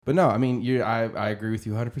But no, I mean, I agree with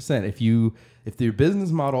you 100%. If your business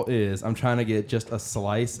model is I'm trying to get just a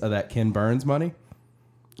slice of that Ken Burns money,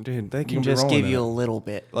 dude, they you can can be just rolling give in you it. a little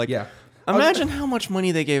bit. Like, Yeah. imagine how much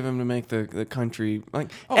money they gave him to make the country. Like,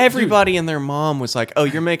 Oh, everybody and their mom was like, "Oh,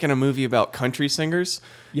 you're making a movie about country singers?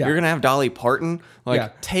 Yeah. You're gonna have Dolly Parton? Like, Yeah.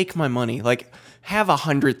 take my money. Like, have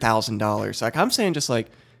 $100,000. Like, I'm saying, just like,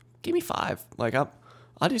 give me $5. Like,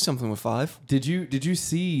 I'll do something with $5. Did you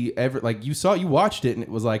see you watched it and it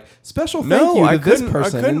was like special thank you I to this couldn't.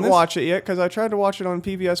 person. I couldn't and this- watch it yet because I tried to watch it on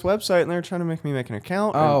PBS website and they were trying to make me make an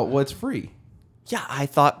account. Oh, well, it's free. Yeah, I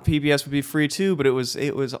thought PBS would be free too, but it was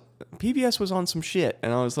PBS was on some shit,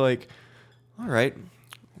 and I was like, all right.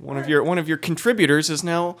 One of your contributors is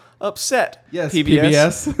now upset. Yes,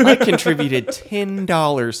 PBS. PBS. I contributed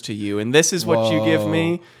 $10 to you, and this is what you give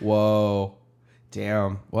me. Whoa.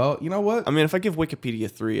 Damn. Well, you know what? I mean, if I give Wikipedia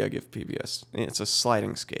 3, I give PBS. It's a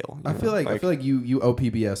sliding scale. I feel like you owe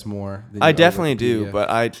PBS more than I you owe definitely do, Wikipedia.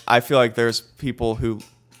 but I feel like there's people who,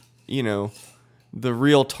 the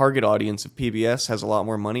real target audience of PBS has a lot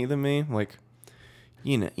more money than me. Like,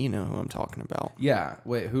 you know who I'm talking about. Yeah.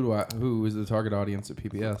 Wait, who is the target audience at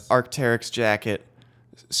PBS? Arc'teryx jacket,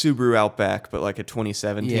 Subaru Outback, but like a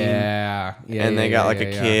 2017. Yeah. And they got like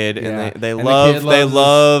a kid, yeah. and they And the love kid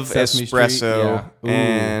loves Sesame Street, espresso yeah. Ooh.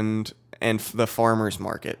 and the farmers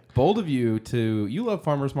market. Bold of you you love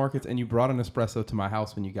farmers markets and you brought an espresso to my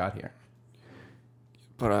house when you got here.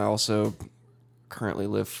 But I also currently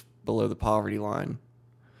live below the poverty line.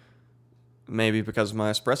 Maybe because of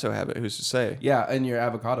my espresso habit. Who's to say? Yeah, and your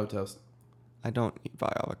avocado toast. I don't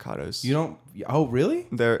buy avocados. You don't? Oh, really?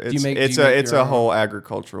 It's a whole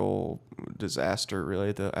agricultural disaster,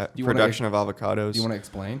 really. The you wanna production of avocados. Do you want to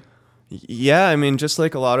explain? Yeah, I mean, just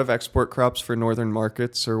like a lot of export crops for northern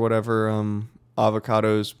markets or whatever,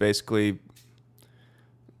 avocados basically,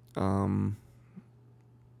 I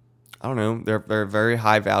don't know, they're very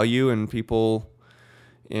high value, and people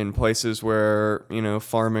in places where,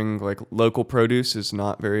 farming like local produce is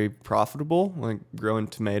not very profitable, like growing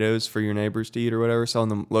tomatoes for your neighbors to eat or whatever, selling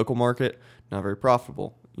them local market, not very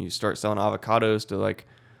profitable. You start selling avocados to like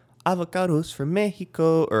avocados from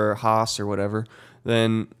Mexico or Haas or whatever,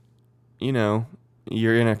 then,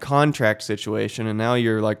 you're in a contract situation, and now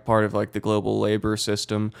you're like part of like the global labor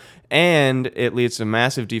system, and it leads to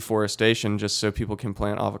massive deforestation just so people can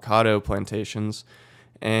plant avocado plantations.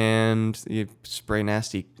 And you spray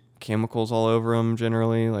nasty chemicals all over them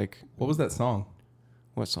generally. Like, What was that song?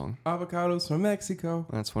 what song? Avocados from Mexico.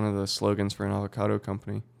 That's one of the slogans for an avocado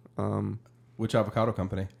company. Which avocado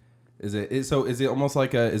company? Is it almost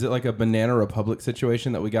like a Banana Republic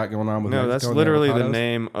situation that we got going on with No, Mexico that's and literally the avocados?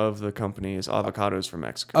 name of the company is Avocados from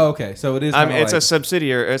Mexico. Oh, okay. So it is. I mean, kinda it's a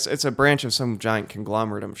subsidiary. It's a branch of some giant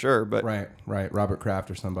conglomerate, I'm sure. But right. Robert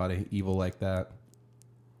Kraft or somebody evil like that.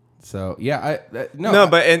 So yeah,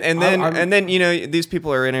 and then these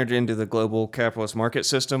people are entered into the global capitalist market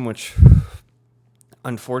system, which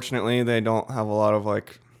unfortunately they don't have a lot of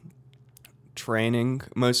like training.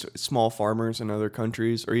 Most small farmers in other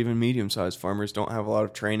countries, or even medium-sized farmers, don't have a lot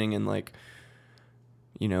of training in like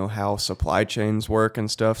how supply chains work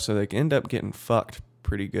and stuff. So they can end up getting fucked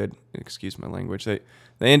pretty good. Excuse my language. They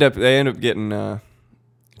end up getting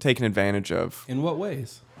taken advantage of. In what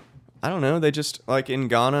ways? I don't know. They just, like in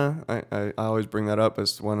Ghana, I always bring that up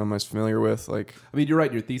as the one I'm most familiar with. Like, I mean, you're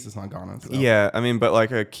right. Your thesis on Ghana. So. yeah, I mean, but like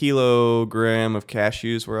a kilogram of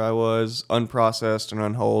cashews where I was, unprocessed and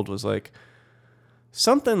unhulled, was like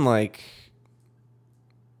something like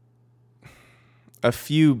a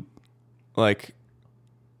few, like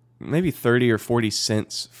maybe 30 or 40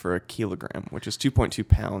 cents for a kilogram, which is 2.2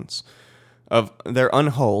 pounds. They're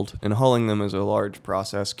unhulled, and hulling them is a large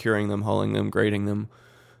process, curing them, hulling them, grading them,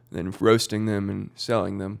 then roasting them and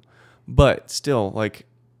selling them. But still, like,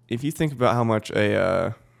 if you think about how much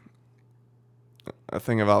a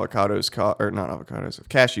thing of avocados cost, or not avocados, of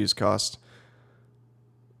cashews cost,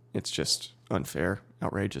 it's just unfair,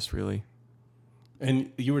 outrageous, really.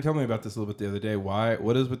 And you were telling me about this a little bit the other day.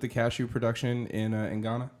 What is with the cashew production in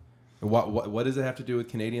Ghana? What does it have to do with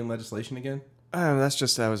Canadian legislation again?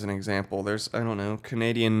 That was an example. There's, I don't know,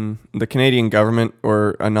 the Canadian government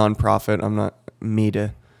or a nonprofit, I'm not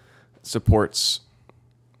MEDA, supports.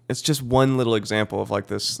 It's just one little example of like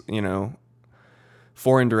this,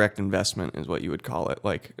 foreign direct investment is what you would call it.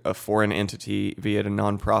 Like a foreign entity, be it a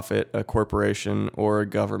nonprofit, a corporation, or a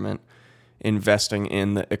government, investing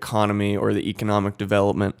in the economy or the economic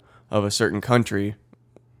development of a certain country.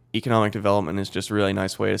 Economic development is just a really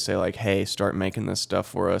nice way to say like, hey, start making this stuff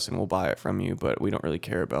for us and we'll buy it from you, but we don't really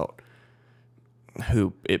care about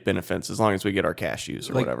who it benefits as long as we get our cashews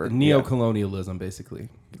or like whatever. neo-colonialism, basically.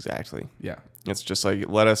 Exactly. Yeah. It's just like,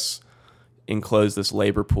 let us enclose this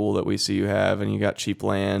labor pool that we see you have, and you got cheap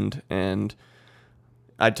land. And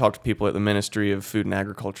I'd talk to people at the Ministry of Food and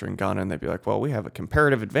Agriculture in Ghana, and they'd be like, well, we have a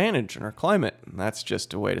comparative advantage in our climate. And that's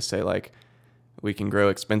just a way to say, like, we can grow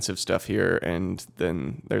expensive stuff here, and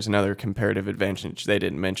then there's another comparative advantage they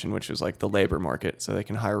didn't mention, which was like the labor market. So they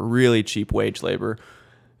can hire really cheap wage labor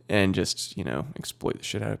and just, exploit the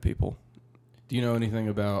shit out of people. Do you know anything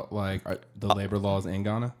about like the labor laws in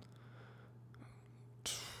Ghana?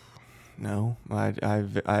 No, I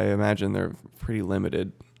imagine they're pretty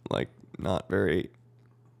limited, like not very.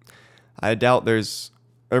 I doubt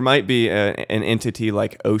there might be an entity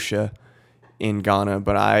like OSHA in Ghana,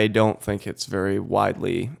 but I don't think it's very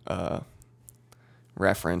widely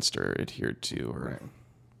referenced or adhered to. Right.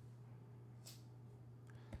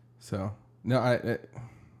 So no,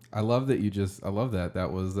 I love that I love that.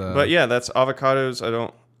 That was. But yeah, that's avocados.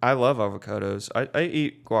 I love avocados. I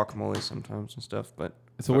eat guacamole sometimes and stuff, but.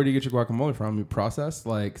 So where do you get your guacamole from? You process?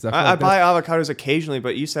 Like, 'cause I buy avocados occasionally,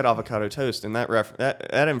 but you said avocado toast, and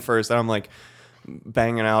that infers that I'm like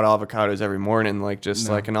banging out avocados every morning, like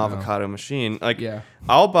like an avocado machine. Like, yeah.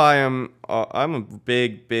 I'll buy them. I'm a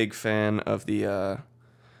big fan of the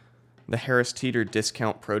Harris Teeter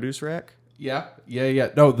discount produce rack. Yeah.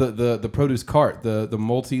 No, the produce cart, the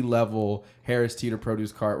multi-level Harris Teeter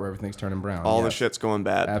produce cart where everything's turning brown. All the shit's going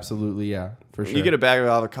bad. Absolutely, yeah, for sure. You get a bag of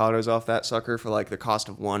avocados off that sucker for like the cost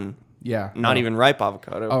of one. Yeah. Not even ripe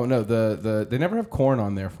avocado. Oh no, they never have corn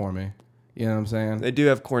on there for me. You know what I'm saying? They do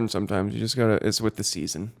have corn sometimes. You just gotta. It's with the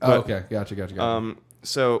season. Oh, okay, gotcha.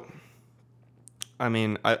 So, I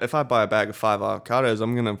mean, if I buy a bag of 5 avocados,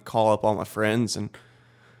 I'm gonna call up all my friends and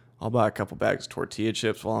I'll buy a couple bags of tortilla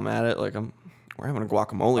chips while I'm at it. Like we're having a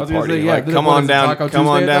guacamole party. Say, come on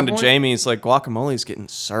down to Jamie's. Like guacamole's getting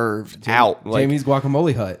served out. Like, Jamie's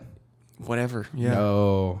Guacamole Hut. Whatever. Yeah.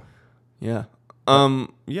 No. Yeah.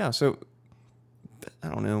 Yeah. So I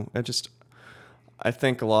don't know. I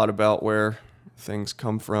think a lot about where things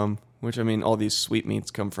come from. Which, I mean, all these sweetmeats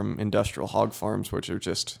come from industrial hog farms, which are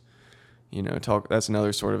just, that's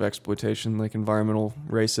another sort of exploitation, like environmental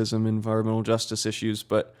racism, environmental justice issues.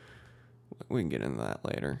 But we can get into that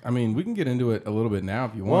later. I mean, we can get into it a little bit now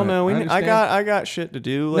if you want. Well, no, I got shit to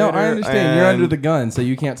do later. No, I understand. You're under the gun, so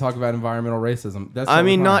you can't talk about environmental racism. That's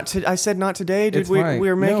I said not today, dude.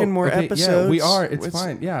 We're making more episodes. Yeah, we are. It's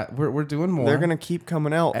fine. Yeah, we're doing more. They're gonna keep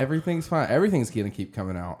coming out. Everything's fine. Everything's gonna keep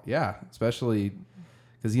coming out. Yeah, especially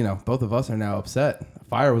because both of us are now upset. A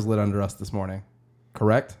fire was lit under us this morning.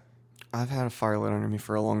 Correct? I've had a fire lit under me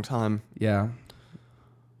for a long time. Yeah.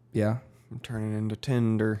 I'm turning into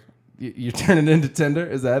Tinder. You're turning into Tinder?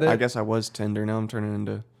 Is that it? I guess I was Tinder. Now I'm turning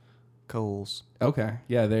into coals. Okay.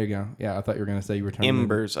 Yeah, there you go. Yeah, I thought you were going to say you were turning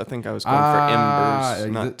embers. I think I was going for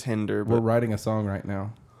embers, not Tinder. We're writing a song right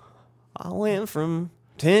now. I went from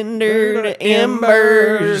Tinder to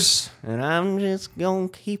embers, and I'm just going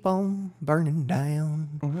to keep on burning down.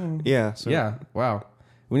 Mm-hmm. Yeah. So yeah. Wow.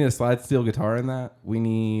 We need a slide steel guitar in that. We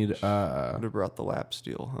need... would have brought the lap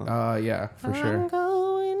steel, huh? Yeah, for sure.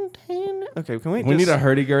 Okay, can we need a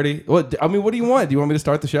hurdy-gurdy. What do you want? Do you want me to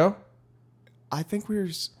start the show? I think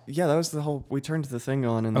that was the whole, we turned the thing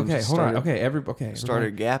on and okay, hold on. Okay,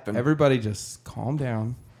 started gapping. Everybody just calm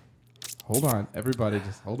down. Hold on. Everybody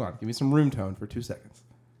just hold on. Give me some room tone for 2 seconds.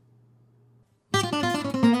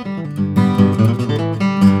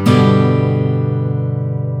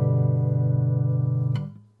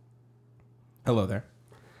 Hello there.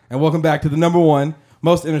 And welcome back to the number one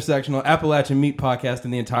most intersectional Appalachian meat podcast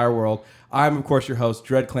in the entire world. I'm, of course, your host,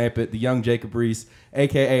 Dread Clampett, the young Jacob Reese,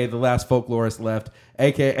 a.k.a. the last folklorist left,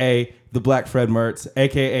 a.k.a. the Black Fred Mertz,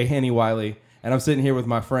 a.k.a. Henny Wiley. And I'm sitting here with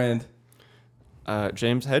my friend...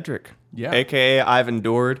 James Hedrick, yeah, a.k.a. Ivan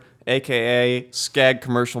Dord, a.k.a. Skag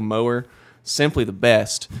Commercial Mower, simply the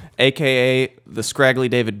best, a.k.a. the Scraggly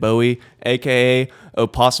David Bowie, a.k.a.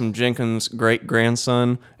 Opossum Jenkins'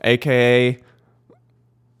 great-grandson, a.k.a.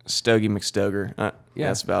 Stogie McStoger. Yeah,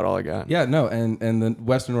 that's about all I got. Yeah, no, and the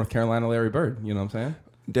Western North Carolina Larry Bird. You know what I'm saying?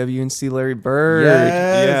 WNC Larry Bird.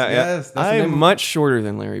 Yes. I am much shorter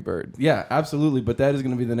than Larry Bird. Yeah, absolutely. But that is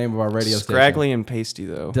going to be the name of our radio station. Scraggly and pasty,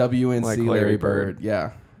 though. WNC like Larry Bird.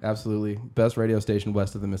 Yeah, absolutely. Best radio station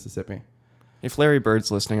west of the Mississippi. If Larry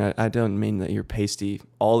Bird's listening, I don't mean that you're pasty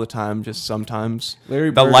all the time, just sometimes.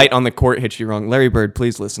 Larry The Bird- light on the court hits you wrong. Larry Bird,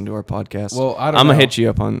 please listen to our podcast. Well, I don't I'm know. gonna hit you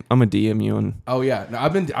up on. I'm gonna DM you on. Oh yeah, no, I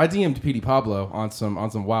DM'd Petey Pablo on some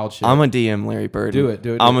wild shit. I'm gonna DM Larry Bird. Do it.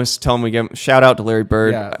 I'm gonna tell him we get shout out to Larry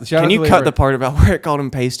Bird. Yeah, shout out Can to you Larry cut Bird. the part about where it called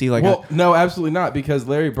him pasty? Like, Well, no, absolutely not, because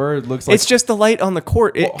Larry Bird looks like. it's just the light on the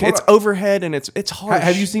court. Well, hold It's on. overhead and it's harsh.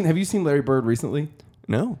 Have you seen Larry Bird recently?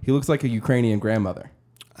 No, He looks like a Ukrainian grandmother.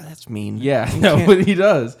 that's mean. Yeah, You no, can't- but he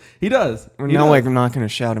does. He does. Well, He now, does. like, I'm not gonna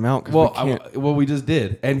shout him out because Well, we just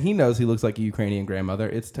did, and he knows he looks like a Ukrainian grandmother.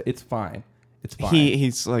 It's fine. It's fine.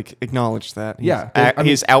 he's like acknowledged that. Yeah,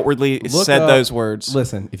 He's outwardly look said up- those words.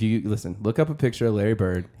 Listen, if you listen, look up a picture of Larry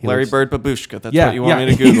Bird. He Larry looks- Bird babushka. That's what you want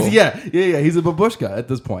me to Google. Yeah. He's a babushka at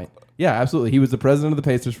this point. Yeah, absolutely. He was the president of the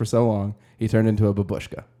Pacers for so long. He turned into a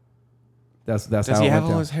babushka. That's Does how he it have went all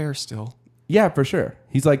down. his hair still? Yeah, for sure.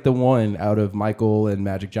 He's like the one out of Michael and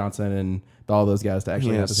Magic Johnson and all those guys to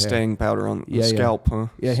actually He have has his hair. staying powder on the Yeah, yeah. scalp, huh?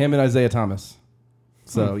 Yeah, him and Isaiah Thomas.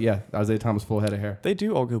 So yeah, Isaiah Thomas full head of hair. They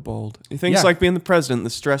do all go bald. Things Yeah. like being the president, the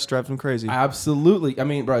stress drives him crazy. Absolutely. I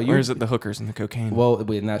mean, bro, Or is it the hookers and the cocaine? well,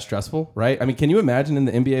 isn't that stressful, right? I mean, can you imagine in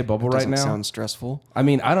the NBA bubble right Doesn't now? sound stressful. I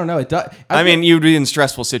mean, I don't know. It does. I mean, you'd be in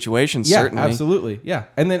stressful situations, yeah, certainly. absolutely. Yeah.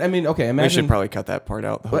 And then, I mean, okay, We imagine. should probably cut that part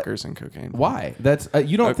out, the hookers and cocaine. Why? That's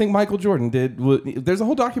you don't think Michael Jordan did? There's a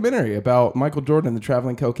whole documentary about Michael Jordan and the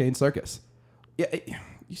traveling cocaine circus. Yeah,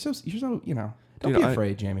 you're so Don't Dude, be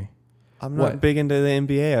afraid, Jamie. I'm not What? big into the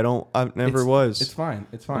NBA. I never was. It's fine.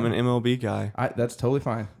 It's fine. I'm an MLB guy. That's totally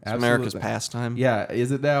fine. It's Absolutely. America's pastime. Yeah,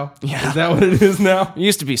 is it now? Yeah. Is that what it is now? It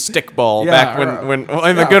used to be stickball Yeah, back when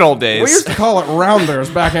in the good old days. We used to call it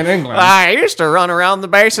rounders back in England. I used to run around the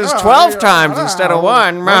bases Oh, 12 yeah, times yeah. instead of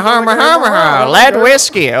one. Where did they go? Lead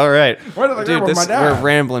whiskey. All right. Where did they go Dude, with my dad? we're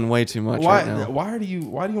rambling way too much right now. Why do you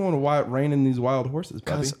want to rein in these wild horses,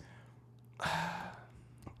 Bubby? 'Cause-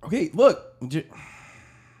 Okay, look.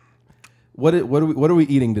 What are we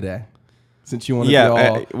eating today? Since you want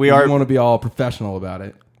to want to be all professional about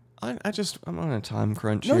it. I'm on a time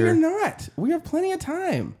crunch No, here. you're not. We have plenty of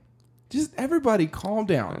time. Just everybody calm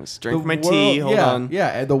down. Let's drink The my tea. Hold on. Yeah,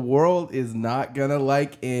 and the world is not gonna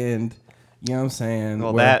end. You know what I'm saying?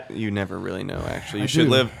 Well, Where- that you never really know, actually. I You should do.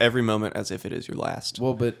 live every moment as if it is your last.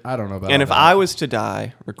 Well, but I don't know about And if that. I was to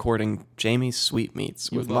die recording Jamie's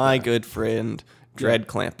Sweetmeats with would love my that. good friend, Dread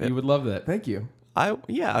Clampett, You would love that. Thank you.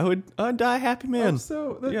 I'd die a happy man.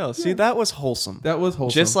 See, that was wholesome. That was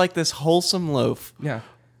wholesome. Just like this wholesome loaf yeah.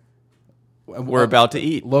 we're about to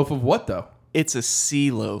eat. Loaf of what though? It's a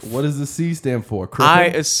sea loaf. What does the C stand for? I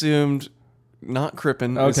Crippen? assumed not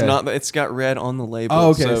Crippen. It's Okay. not. It's got red on the label. Oh,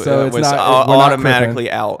 okay. So it it's was not we're not automatically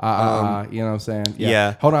Crippen. out. You know what I'm saying?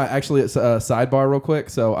 yeah. Hold on. Actually, it's a sidebar real quick.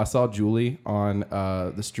 So I saw Julie on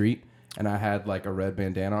the street, and I had like a red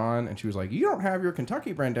bandana on, and she was like, "You don't have your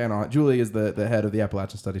Kentucky bandana on." Julie is the head of the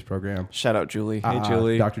Appalachian Studies program. Shout out Julie. Hey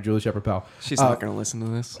Julie. Dr. Julie Shepard Powell. She's not gonna listen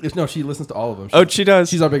to this. No, she listens to all of them. Oh, she does.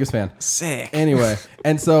 She's our biggest fan. Sick. Anyway,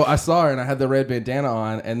 and so I saw her and I had the red bandana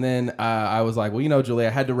on, and then I was like, well, Julie, I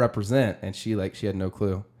had to represent, and she had no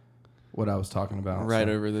clue what I was talking about. Right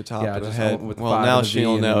so. over the top Yeah, of the just head. with the Well, five now and the V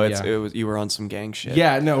she'll and know then, it was you were on some gang shit.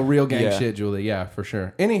 Yeah, no, real gang Yeah. shit, Julie. Yeah, for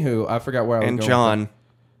sure. Anywho, I forgot where I was And going. John.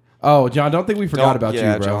 Oh, John, don't think we forgot about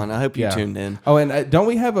yeah, you, bro. John. I hope you tuned in. Oh, and don't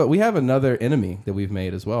we have another enemy that we've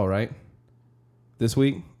made as well, right? This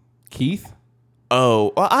week, Keith.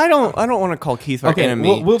 Oh, well, I don't want to call Keith our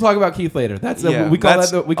enemy. We'll talk about Keith later. That's Yeah, we call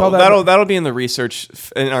that's- that. We call that. That'll be in the research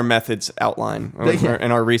in our methods outline, Yeah.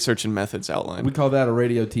 in our research and methods outline. We call that a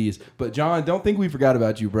radio tease. But John, don't think we forgot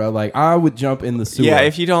about you, bro. Like I would jump in the sewer. Yeah,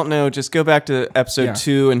 if you don't know, just go back to episode Yeah.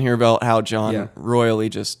 2 and hear about how John Yeah. royally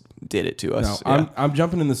just did it to no, us. Yeah. I'm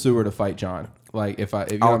jumping in the sewer to fight John. Like if you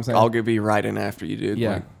know what I'm saying. I'll be right in after you, dude.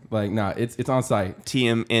 Yeah, like nah, it's on site,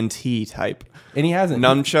 TMNT type. and he hasn't.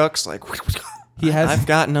 Nunchucks, like He has. I've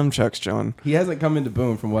got nunchucks, John. He hasn't come into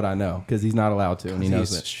Boone from what I know because he's not allowed to, and he knows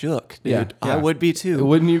He's it. shook, dude. Yeah, I yeah. would be too.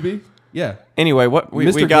 Wouldn't you be? Yeah. Anyway, what we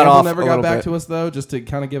Mr. got Gamble off never a got little back bit. to us though. Just to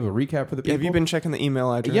kind of give a recap for the people. Have you been checking the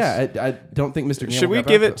email address? Yeah, I don't think Mr. Gamble Should we got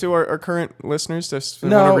give back it to our current listeners to want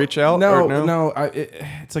No, to reach out? no, or no. no.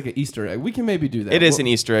 It's like an Easter egg. We can maybe do that. It is an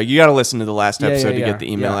Easter egg. You got to listen to the last episode to yeah. get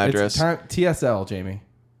the email Yeah, address. It's TSL, Jamie.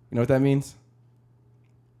 You know what that means?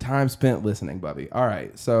 Time spent listening, Bubby. All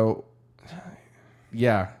right, so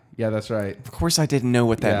yeah, that's right. Of course, I didn't know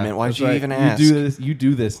what that meant. Why that's did you right. even ask? You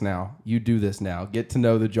do this now. You do this now. Get to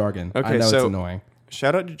know the jargon. Okay, I know so- it's annoying.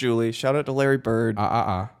 Shout out to Julie. Shout out to Larry Bird.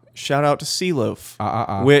 Shout out to Sea Loaf.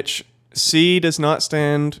 Which C does not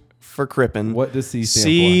stand for Crippen. What does C stand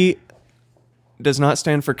C does not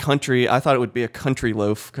stand for country. I thought it would be a country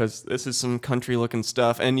loaf because this is some country looking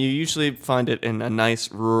stuff, and you usually find it in a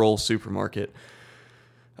nice rural supermarket.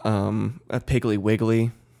 A Piggly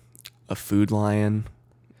Wiggly, a Food Lion,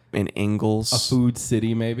 an Ingles. A Food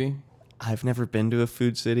City, maybe. I've never been to a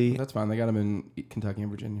Food City. That's fine. They got them in Kentucky and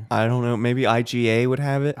Virginia. I don't know. Maybe IGA would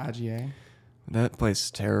have it. IGA. That place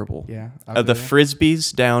is terrible. Yeah. The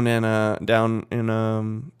Frisbees down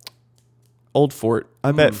in Old Fort.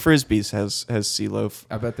 I bet Frisbees has sea loaf.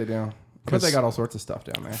 I bet they do. I bet they got all sorts of stuff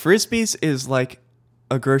down there. Frisbees is like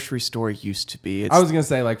a grocery store used to be. It's I was gonna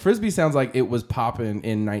say, like, Frisbee sounds like it was popping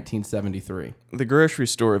in 1973. the grocery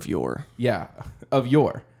store of yore. Yeah, of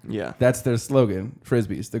yore. Yeah. That's their slogan.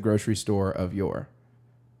 Frisbee's, the grocery store of yore.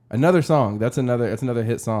 Another song. That's another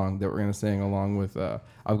hit song that we're gonna sing along with.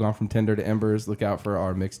 I've gone from Tinder to Embers. Look out for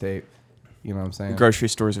our mixtape. You know what I'm saying? Grocery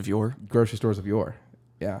stores of yore. Grocery stores of yore.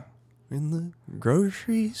 Yeah. In the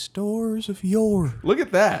grocery stores of yore. Look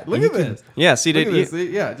at that. Look at this. Yeah, see, Look at this. See?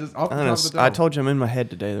 Yeah, just off the top of the dome. I told you I'm in my head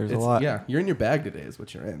today. There's a lot. Yeah, you're in your bag today is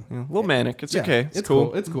what you're in. Yeah, a little manic. It's Yeah, okay. It's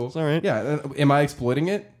cool. It's cool. It's all right. Yeah. Am I exploiting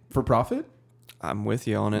it for profit? I'm with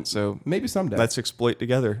you on it, so Maybe someday. let's exploit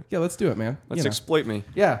together. Yeah, let's do it, man. Let's You know. exploit me.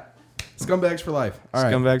 Yeah. Scumbags for life. All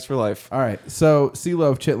right. Scumbags for life. All right. So, sea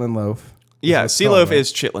loaf, chitlin loaf. Yeah, Is sea what it's loaf called,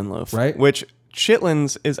 is chitlin loaf. Right? Which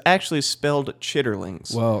chitlins is actually spelled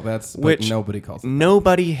chitterlings. Well, that's what Which nobody calls it.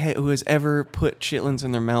 Nobody who has ever put chitlins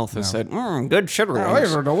in their mouth has said, good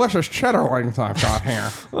chitterlings. are delicious chitterlings I've got here.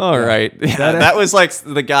 All right. Yeah, that was like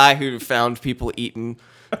the guy who found people eating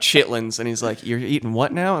chitlins, and he's like, you're eating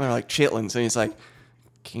what now? And they're like, chitlins. And he's like,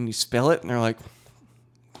 can you spell it? And they're like,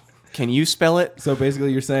 can you spell it? So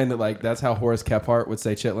basically, you're saying that like that's how Horace Kephart would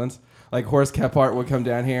say chitlins. Like Horace Kephart would come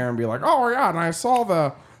down here and be like, "Oh yeah, and I saw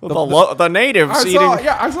the natives I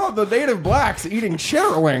eating. saw the native blacks eating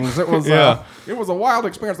chitterlings. It was it was a wild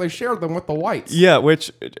experience. They shared them with the whites." Yeah,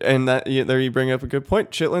 there you bring up a good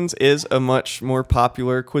point. Chitlins is a much more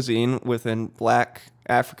popular cuisine within black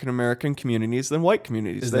African American communities than white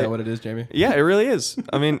communities. Is that what it is, Jamie? Yeah, it really is.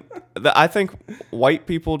 I mean, I think white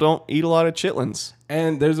people don't eat a lot of chitlins.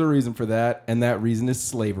 And there's a reason for that, and that reason is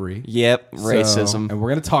slavery. Yep, racism. And we're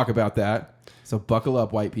going to talk about that. So buckle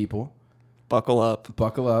up, white people. Buckle up.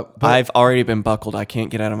 Buckle up. I've already been buckled. I can't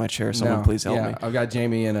get out of my chair. Someone please help me. I've got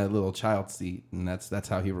Jamie in a little child seat, and that's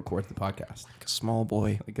how he records the podcast. Like a small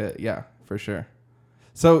boy. Yeah, for sure.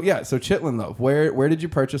 So chitlin loaf. Where did you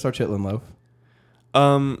purchase our chitlin loaf?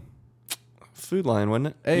 Food Lion, wasn't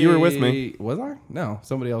it? Hey, you were with me. Was I? No,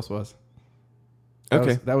 somebody else was.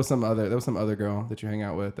 Okay. That was some other girl that you hang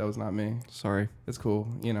out with. That was not me. Sorry. It's cool.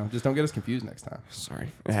 You know, just don't get us confused next time. Sorry.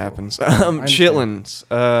 It happens. understand. Chitlins.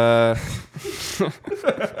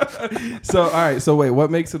 So, all right. So, wait, what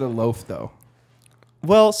makes it a loaf, though?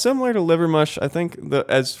 Well, similar to liver mush, I think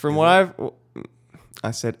I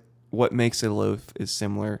said what makes it a loaf is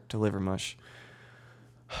similar to liver mush.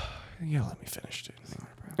 You let me finish, dude.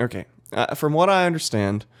 Okay. From what I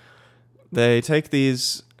understand, they take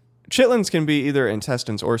these. Chitlins can be either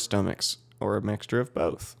intestines or stomachs, or a mixture of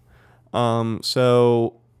both.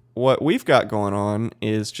 So what we've got going on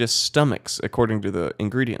is just stomachs, according to the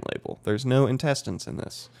ingredient label. There's no intestines in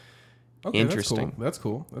this. Okay, Interesting. That's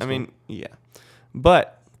cool. I mean, yeah.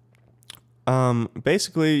 But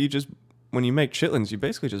basically, when you make chitlins, you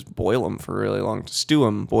basically just boil them for really long, stew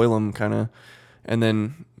them, boil them kind of, and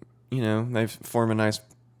then, they form a nice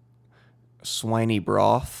swiney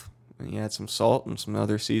broth. And you add some salt and some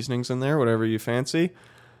other seasonings in there, whatever you fancy.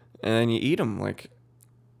 And then you eat them like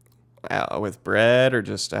with bread or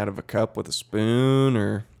just out of a cup with a spoon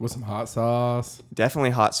or with some hot sauce. Definitely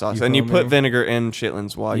hot sauce. You and you feel put me? vinegar in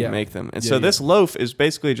chitlins while you make them. And so this loaf is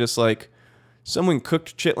basically just like someone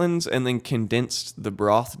cooked chitlins and then condensed the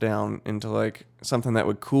broth down into like something that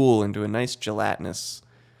would cool into a nice gelatinous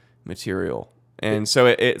material. And so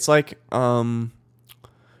it's like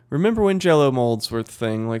remember when Jell-O molds were the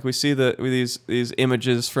thing? Like we see these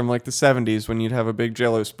images from like the 70s when you'd have a big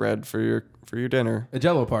Jell-O spread for your dinner. A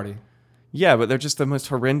Jell-O party. Yeah, but they're just the most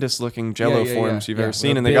horrendous looking Jell-O forms you've ever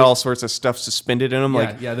seen, and they big, got all sorts of stuff suspended in them,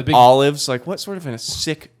 the big olives. Like what sort of a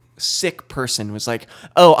sick person was like,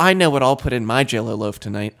 oh, I know what I'll put in my Jell-O loaf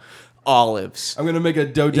tonight. Olives. I'm gonna make a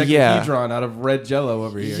dodecahedron out of red Jell-O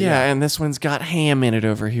over here. Yeah, and this one's got ham in it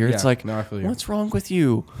over here. It's like, no, I feel you. What's wrong with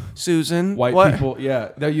you, Susan? White people, yeah.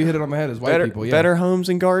 No, you hit it on the head as white people. Yeah. Better Homes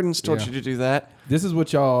and Gardens told you to do that. This is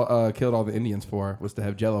what y'all killed all the Indians for, was to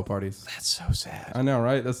have Jell-O parties. That's so sad. I know,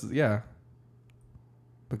 right?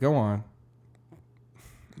 But go on.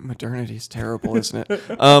 Modernity's terrible, isn't it?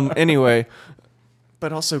 Anyway,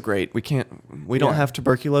 But also great. We don't have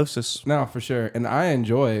tuberculosis. No, for sure. And I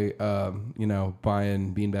enjoy,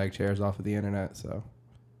 buying beanbag chairs off of the internet. So,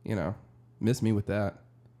 miss me with that.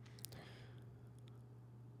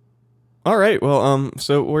 All right. Well,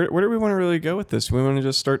 so where do we want to really go with this? Do we want to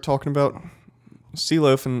just start talking about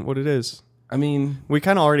Sealoaf and what it is? I mean, we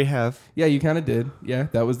kind of already have. Yeah, you kind of did. Yeah,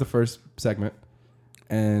 that was the first segment.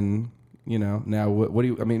 And, now what do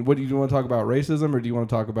you want to talk about, racism, or do you want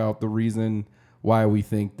to talk about the reason why we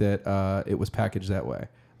think that it was packaged that way?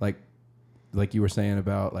 Like you were saying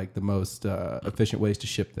about like the most efficient ways to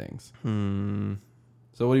ship things.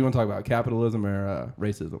 So what do you want to talk about, capitalism or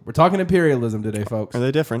racism? We're talking imperialism today, folks. Are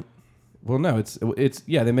they different? Well, no, it's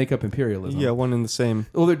they make up imperialism. Yeah, one and the same.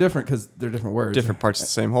 Well, they're different because they're different words. Different parts of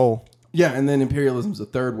the same whole. Yeah, and then imperialism's a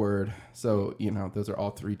third word. So, those are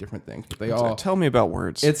all three different things. But they all... Tell me about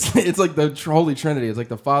words. It's like the Holy Trinity. It's like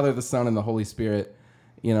the Father, the Son, and the Holy Spirit.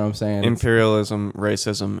 You know what I'm saying? Imperialism,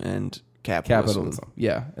 racism, and capitalism.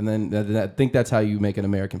 Yeah. And then I think that's how you make an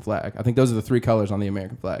American flag. I think those are the three colors on the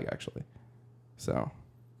American flag, actually. So...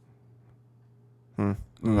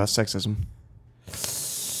 About sexism.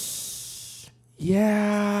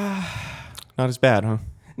 Yeah. Not as bad, huh?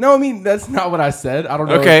 No, I mean, that's not what I said. I don't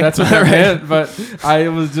know okay. if that's what I meant, but I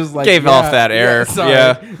was just like... Gave off that air. Yeah, sorry.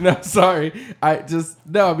 Yeah. No, sorry. I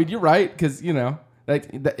mean, you're right, because, intersectional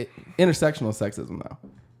sexism,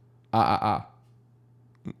 though.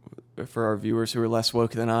 For our viewers who are less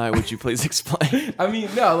woke than I, would you please explain?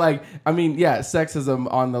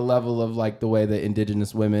 Sexism on the level of, like, the way that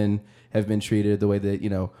indigenous women have been treated, the way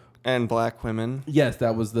that, and black women. Yes,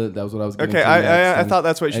 that was what I was getting to. Okay, I thought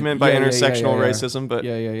that's what you meant by intersectional racism, but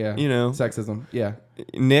sexism. Yeah.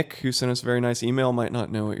 Nick, who sent us a very nice email, might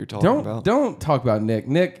not know what you're talking about. Don't talk about Nick.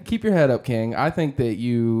 Nick, keep your head up, King. I think that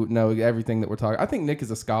you know everything that we're talking. I think Nick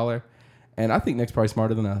is a scholar, and I think Nick's probably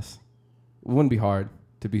smarter than us. It wouldn't be hard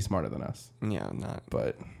to be smarter than us. Yeah, not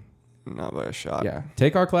by a shot. Yeah,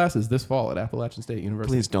 take our classes this fall at Appalachian State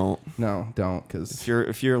University. Please don't. No, don't, because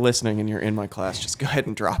if you're listening and you're in my class, just go ahead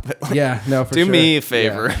and drop it. For do sure. me a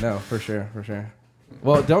favor. Yeah, no, for sure.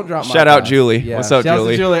 Well, don't drop my Shout out class. Julie. Yeah. What's up, Shout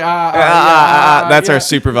Julie? Out to Julie. That's our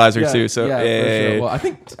supervisor too. So for sure. Well, I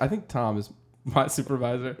think Tom is my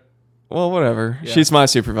supervisor. Well, whatever. Yeah. She's my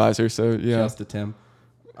supervisor, so yeah. Shouts to Tim.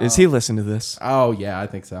 Is he listen to this? Oh yeah, I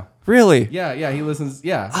think so. Really? Yeah, he listens.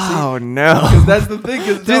 Yeah. Oh no. Because that's the thing.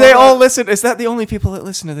 Do they all listen? Is that the only people that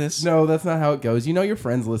listen to this? No, that's not how it goes. Your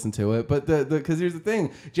friends listen to it, but because here's the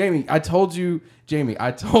thing, Jamie, I told you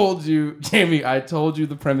the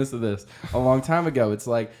premise of this a long time ago. It's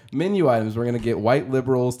like menu items. We're gonna get white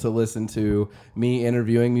liberals to listen to me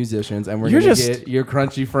interviewing musicians, and we're gonna get your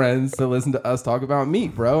crunchy friends to listen to us talk about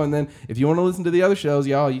meat, bro. And then if you want to listen to the other shows,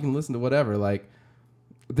 y'all, you can listen to whatever. Like,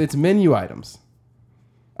 it's menu items.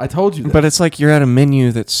 I told you that. But it's like you're at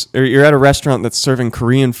you're at a restaurant that's serving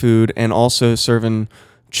Korean food and also serving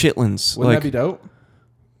chitlins. Wouldn't that be dope?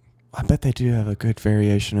 I bet they do have a good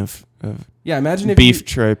variation of imagine if beef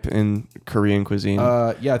tripe in Korean cuisine.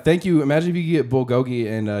 Thank you. Imagine if you could get bulgogi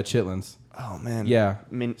and chitlins. Oh man. Yeah.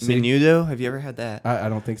 Menudo? Have you ever had that? I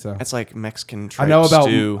don't think so. That's like Mexican tripe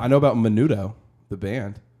stew. I know about Menudo, the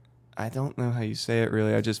band. I don't know how you say it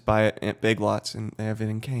really. I just buy it at Big Lots and they have it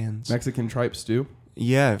in cans. Mexican tripe stew?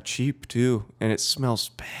 Yeah, cheap too. And it smells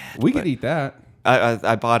bad. We could eat that.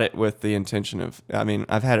 I bought it with the intention of,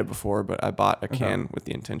 I've had it before, but I bought a can with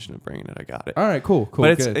the intention of bringing it. I got it. All right, cool. But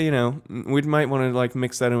it's, good. We might want to like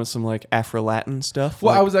mix that in with some like Afro-Latin stuff.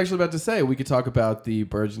 Well, I was actually about to say, we could talk about the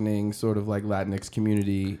burgeoning sort of like Latinx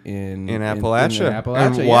community in Appalachia.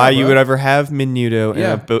 And why you would ever have Menudo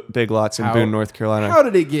in Big Lots in Boone, North Carolina. How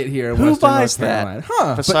did it get here in Who Western buys North Carolina? that?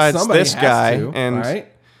 Huh. Besides this guy. And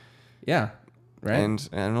right? Yeah. Right. And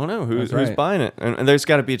I don't know who's buying it, and there's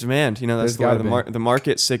got to be demand. That's the way the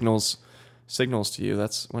market signals to you.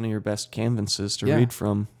 That's one of your best canvases to read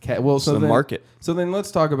from. So the market. So then let's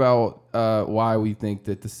talk about why we think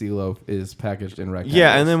that the Sealoaf is packaged in rectangles.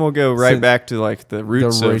 Yeah, and then we'll go back to like the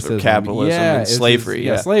roots of capitalism and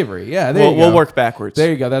slavery. Slavery. Yeah, we'll work backwards. There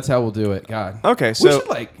you go. That's how we'll do it. God. Okay, so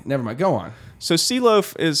we should never mind. Go on. So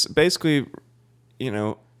Sealoaf is basically,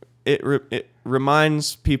 it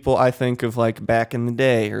reminds people, I think, of like back in the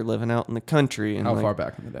day or living out in the country. And how far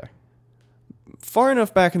back in the day? Far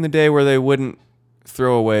enough back in the day where they wouldn't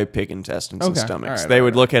throw away pig intestines and stomachs. They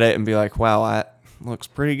would look at it and be like, wow, that looks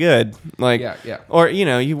pretty good. Like, Or,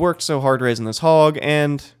 you worked so hard raising this hog,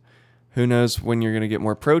 and who knows when you're going to get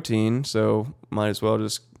more protein, so might as well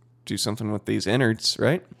just do something with these innards,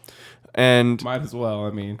 right? And might as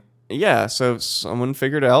well, Yeah, so someone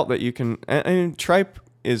figured out that you can... And tripe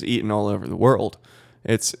is eaten all over the world.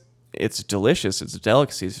 It's delicious. It's a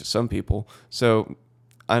delicacy to some people. So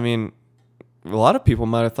I mean, a lot of people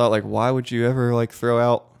might have thought, like, why would you ever, like, throw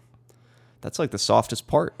out... That's, like, the softest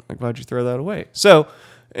part. Like, why'd you throw that away? So,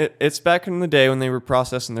 it's back in the day when they were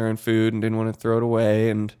processing their own food and didn't want to throw it away.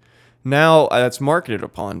 And now that's marketed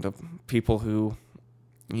upon to people who,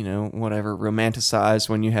 you know, whatever, romanticize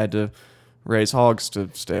when you had to raise hogs to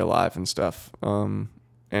stay alive and stuff. And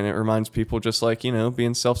it reminds people just, like, you know,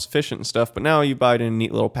 being self-sufficient and stuff. But now you buy it in a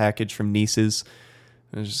neat little package from Nice's.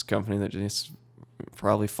 It's just a company that just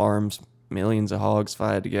probably farms millions of hogs, if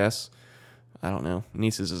I had to guess. I don't know.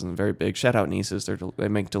 Nice's isn't very big. Shout out Nice's. They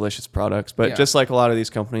make delicious products. But just like a lot of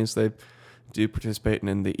these companies, they do participate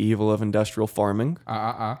in the evil of industrial farming.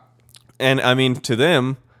 And, I mean, to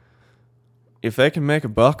them, if they can make a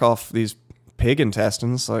buck off these pig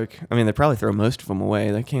intestines, like, I mean, they probably throw most of them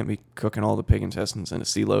away. They can't be cooking all the pig intestines in a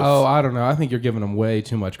sea loaf. Oh, I don't know. I think you're giving them way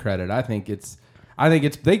too much credit. I think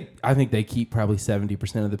they keep probably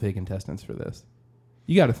 70% of the pig intestines for this.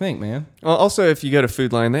 You got to think, man. Well, also, if you go to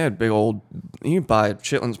Food Lion, they had big old... You buy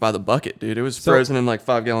chitlins by the bucket, dude. It was frozen in, like,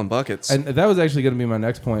 5-gallon buckets. And that was actually going to be my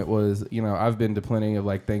next point was, you know, I've been to plenty of,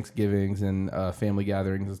 like, Thanksgivings and family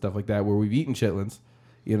gatherings and stuff like that where we've eaten chitlins.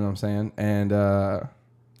 You know what I'm saying? And...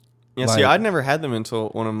 yeah, see, I'd never had them until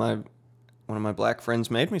one of my black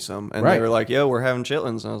friends made me some. And they were like, yo, we're having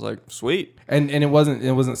chitlins. And I was like, sweet. And it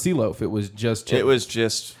wasn't sea loaf. It was just chitlins. It was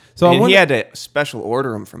just... So and he had to special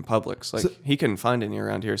order them from Publix. Like, he couldn't find any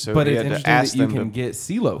around here, so he had to ask them. But you can get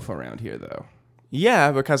sea loaf around here, though.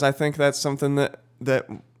 Yeah, because I think that's something that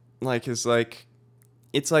like is like,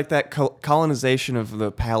 it's like that colonization of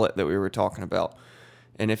the palate that we were talking about.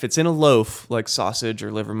 And if it's in a loaf, like sausage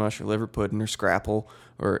or liver mush or liver pudding or scrapple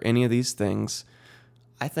or any of these things,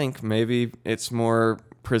 I think maybe it's more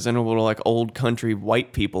presentable to like old country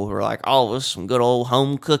white people who are like, oh, this is some good old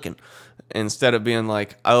home cooking. Instead of being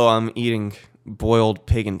like, oh, I'm eating boiled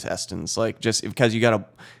pig intestines, like just because you gotta.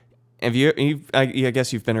 I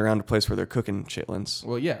guess you've been around a place where they're cooking chitlins.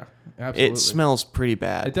 Well, yeah, absolutely. It smells pretty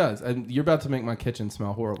bad. It does, and you're about to make my kitchen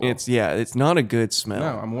smell horrible. It's not a good smell.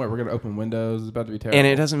 No, I'm aware. We're gonna open windows. It's about to be terrible, and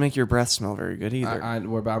it doesn't make your breath smell very good either. I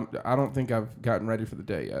don't think I've gotten ready for the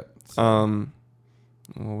day yet. So.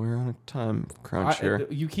 Well, we're on a time crunch here.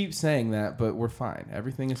 You keep saying that, but we're fine.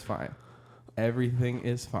 Everything is fine. Everything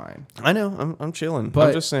is fine. I know. I'm chilling. But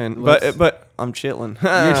I'm just saying. But I'm chilling.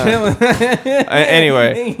 You're chilling.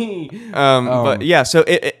 Anyway. But yeah, so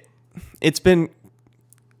it's been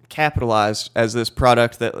capitalized as this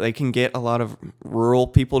product that they can get a lot of rural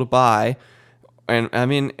people to buy. And I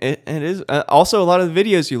mean, it is also a lot of the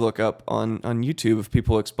videos you look up on YouTube of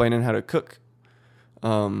people explaining how to cook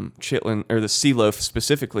chitlin or the sea loaf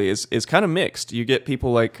specifically is kind of mixed. You get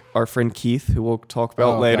people like our friend Keith, who we'll talk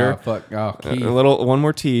about later. Keith. One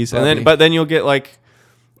more tease, and then you'll get like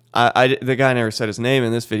the guy never said his name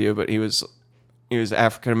in this video, but he was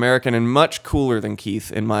African American and much cooler than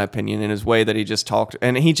Keith in my opinion in his way that he just talked,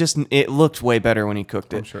 and it looked way better when he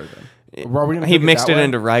cooked it. I'm sure then. He mixed it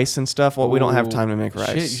into rice and stuff. Well, we don't have time to make rice.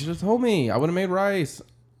 Shit, you should have told me. I would have made rice,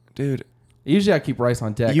 dude. Usually I keep rice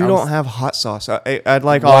on deck. You don't have hot sauce. I'd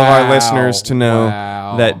like all of our listeners to know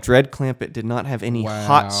that Dread Clampett did not have any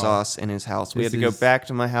hot sauce in his house. We had to go back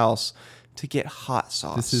to my house to get hot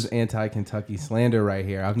sauce. This is anti-Kentucky slander right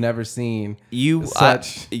here. I've never seen you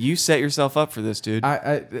set yourself up for this, dude.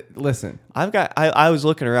 Listen. I was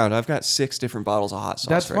looking around. I've got 6 different bottles of hot sauce.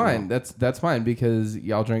 That's right fine. now. That's fine because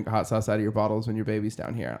y'all drink hot sauce out of your bottles when your baby's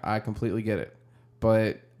down here. I completely get it.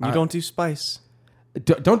 But you don't do spice.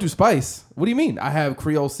 Don't do spice. What do you mean? I have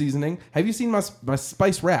Creole seasoning. Have you seen my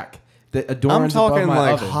spice rack that adorns above my oven? I'm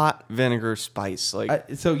talking like hot vinegar spice.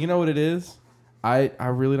 So you know what it is? I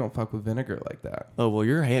really don't fuck with vinegar like that. Oh, well,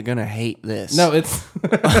 you're gonna hate this. No, it's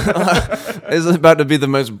this is about to be the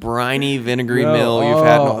most briny, vinegary meal you've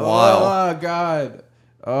had in a while. Oh God.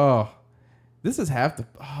 Oh, this is half the.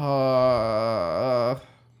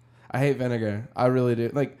 I hate vinegar. I really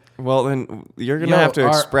do. Like. Well, then you're going to have to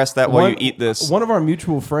express that while you eat this. One of our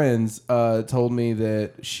mutual friends told me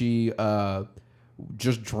that she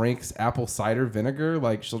just drinks apple cider vinegar.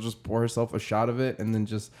 Like, she'll just pour herself a shot of it and then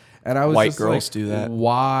just... And I was White just girls like, do that.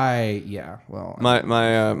 Why? Yeah, well...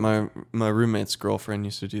 My roommate's girlfriend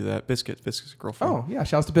used to do that. Biscuit's girlfriend. Oh, yeah.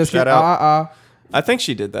 Shouts to Biscuit. Shout out. I think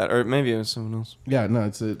she did that. Or maybe it was someone else. Yeah,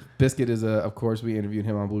 no. Biscuit is of course, we interviewed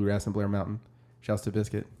him on Bluegrass and Blair Mountain. Shouts to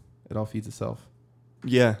Biscuit. It all feeds itself.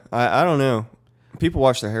 Yeah, I don't know. People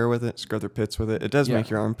wash their hair with it, scrub their pits with it. It does make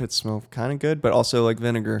your armpits smell kind of good, but also like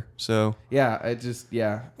vinegar. So yeah,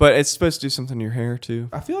 But it's supposed to do something to your hair too.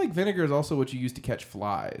 I feel like vinegar is also what you use to catch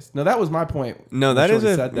flies. No, that was my point. No, that is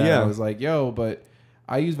it. Yeah, I was like, yo, but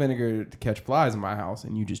I use vinegar to catch flies in my house,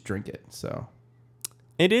 and you just drink it. So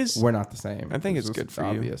It is. we're not the same. I think it's just good for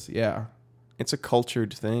obvious. Yeah. It's a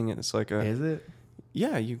cultured thing. It's like a. Is it?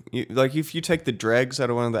 Yeah, you like if you take the dregs out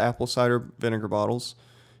of one of the apple cider vinegar bottles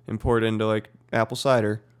and pour it into like apple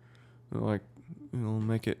cider, like it'll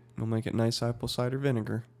make it nice apple cider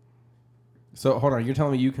vinegar. So hold on, you're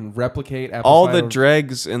telling me you can replicate apple All cider? the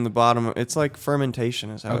dregs in the bottom, it's like fermentation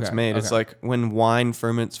is how it's Okay, made. It's okay. like when wine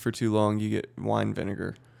ferments for too long, you get wine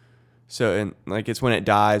vinegar. So and like it's when it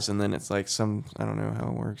dies, and then it's like I don't know how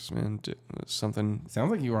it works, man. Something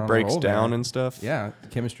Sounds like you were on a breaks roll down there. and stuff. Yeah,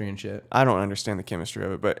 chemistry and shit. I don't understand the chemistry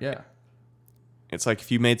of it, but Yeah. it's like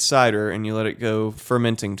if you made cider and you let it go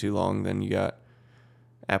fermenting too long, then you got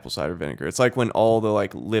apple cider vinegar. It's like when all the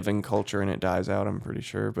like living culture in it dies out, I'm pretty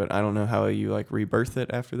sure, but I don't know how you like rebirth it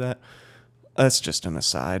after that. That's just an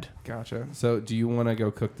aside. Gotcha. So do you want to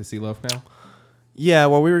go cook the sea loaf now? Yeah,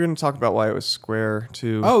 well, we were going to talk about why it was square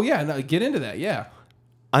too. Oh yeah, no, get into that. Yeah.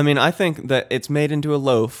 I mean, I think that it's made into a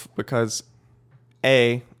loaf because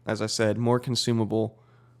A, as I said, more consumable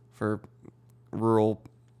for rural,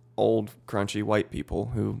 old, crunchy white people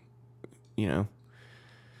who, you know,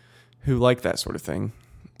 who like that sort of thing.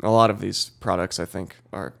 A lot of these products, I think,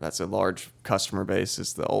 that's a large customer base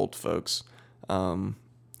is the old folks.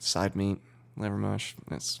 Side meat, liver mush,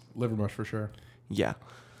 it's Liver mush for sure. yeah.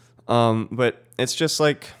 But it's just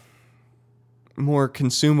like more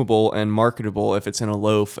consumable and marketable if it's in a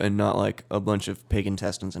loaf and not like a bunch of pig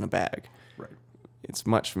intestines in a bag. Right. It's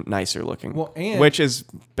much nicer looking. Well, and which is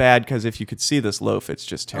bad because if you could see this loaf, it's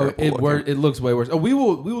just terrible. it looks way worse. Oh, we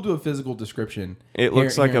will do a physical description. It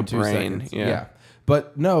looks like a in 2 brain, seconds. yeah.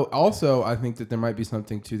 But no, also I think that there might be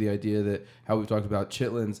something to the idea that how we've talked about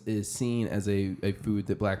chitlins is seen as a food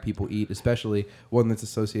that black people eat, especially one that's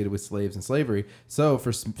associated with slaves and slavery. So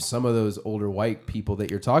for some of those older white people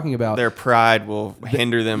that you're talking about, Their pride will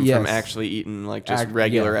hinder them yes. from actually eating like just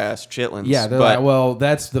regular ass chitlins. yeah, they're but like, well,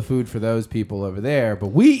 that's the food for those people over there. But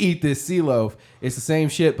we eat this sea loaf. It's the same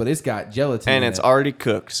shit, but it's got gelatin and in it's it. already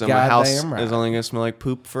cooked, so my house Goddamn right. is only gonna smell like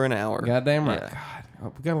poop for an hour. Goddamn right. Yeah.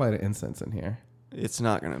 God, we got a lot of incense in here. It's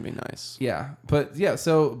not gonna be nice. Yeah, but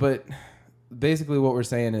basically what we're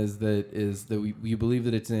saying is that we believe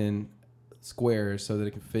that it's in squares so that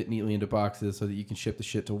it can fit neatly into boxes so that you can ship the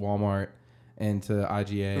shit to Walmart and to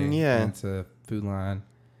IGA Yeah. and to Food Line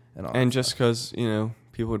and all. And that just stuff. because,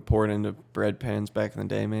 people would pour it into bread pans back in the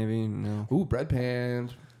day, maybe. No. Ooh, bread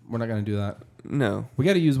pans. We're not gonna do that. No. We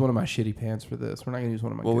got to use one of my shitty pans for this. We're not gonna use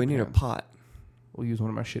one of my. Well, good we need a pans. pot. We'll use one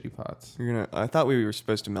of my shitty pots. I thought we were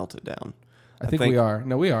supposed to melt it down. I think we are.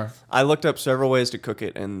 No, we are. I looked up several ways to cook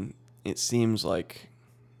it, and it seems like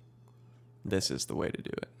this is the way to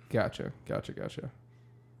do it. Gotcha.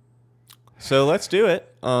 So let's do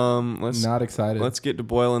it. Let's Not excited. let's get to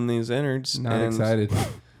boiling these innards. Not and excited.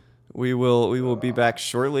 We will be back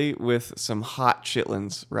shortly with some hot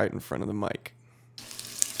chitlins right in front of the mic.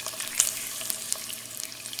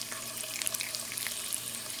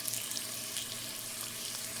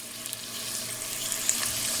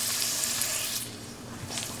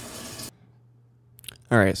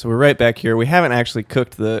 All right, so we're right back here. We haven't actually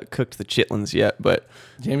cooked the chitlins yet, but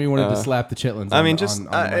Jamie wanted to slap the chitlins. I mean, on just the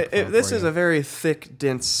microphone this for is you. a very thick,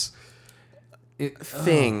 dense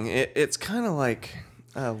thing. It's kind of like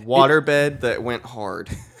a waterbed that went hard.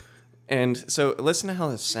 And so listen to how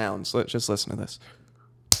this sounds. Just listen to this.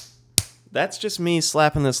 That's just me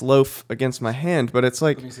slapping this loaf against my hand, but it's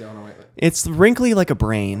like Let me see. Hold on, wait. it's wrinkly like a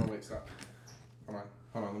brain. Wait, stop.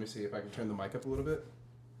 Hold on. Let me see if I can turn the mic up a little bit.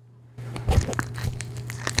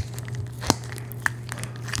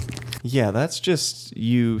 Yeah, that's just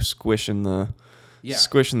you squishing the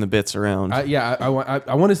bits around. I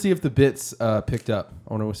want to see if the bits picked up.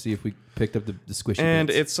 I want to see if we picked up the squishy And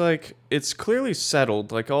bits. it's like, it's clearly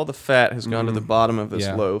settled. Like all the fat has gone to the bottom of this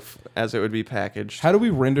Yeah. loaf as it would be packaged. How do we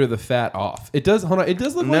render the fat off? It does. Hold on. It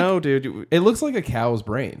does look No, like. dude. It looks like a cow's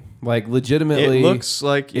brain. Like legitimately. It looks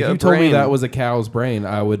like If a you told me brain. that was a cow's brain,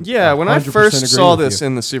 I would. Yeah, when I 100% first agree saw with this you.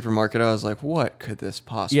 in the supermarket, I was like, what could this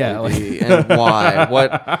possibly Yeah, like- be? And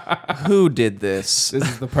why? Who did this? This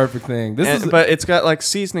is the perfect thing. This is. But it's got like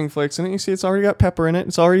seasoning flakes in it. You see, it's already got pepper in it.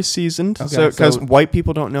 It's already seasoned. Okay, Because so- white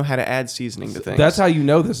people don't know how to add seasoning to things. That's how you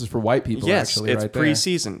know this is for white people. Yes, actually, it's right there.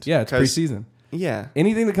 pre-seasoned. Yeah, it's 'Cause- pre-seasoned. Yeah.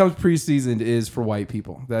 Anything that comes pre-seasoned is for white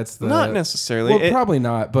people. That's the Not necessarily. Well, It- probably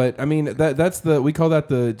not. But I mean, that's we call that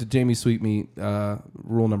the Jamie Sweetmeat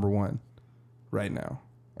rule number 1 right now,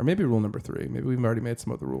 or maybe rule number 3. Maybe we've already made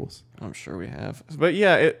some other rules. I'm sure we have. But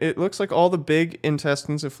yeah, it looks like all the big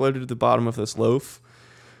intestines have floated to the bottom of this loaf.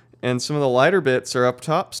 And some of the lighter bits are up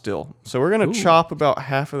top still. So we're going Ooh. to chop about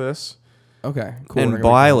half of this. Okay, cool. And We're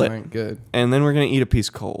gonna boil make it. something Good. And then we're going to eat a piece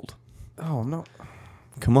cold. Oh no.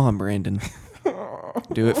 Come on, Brandon.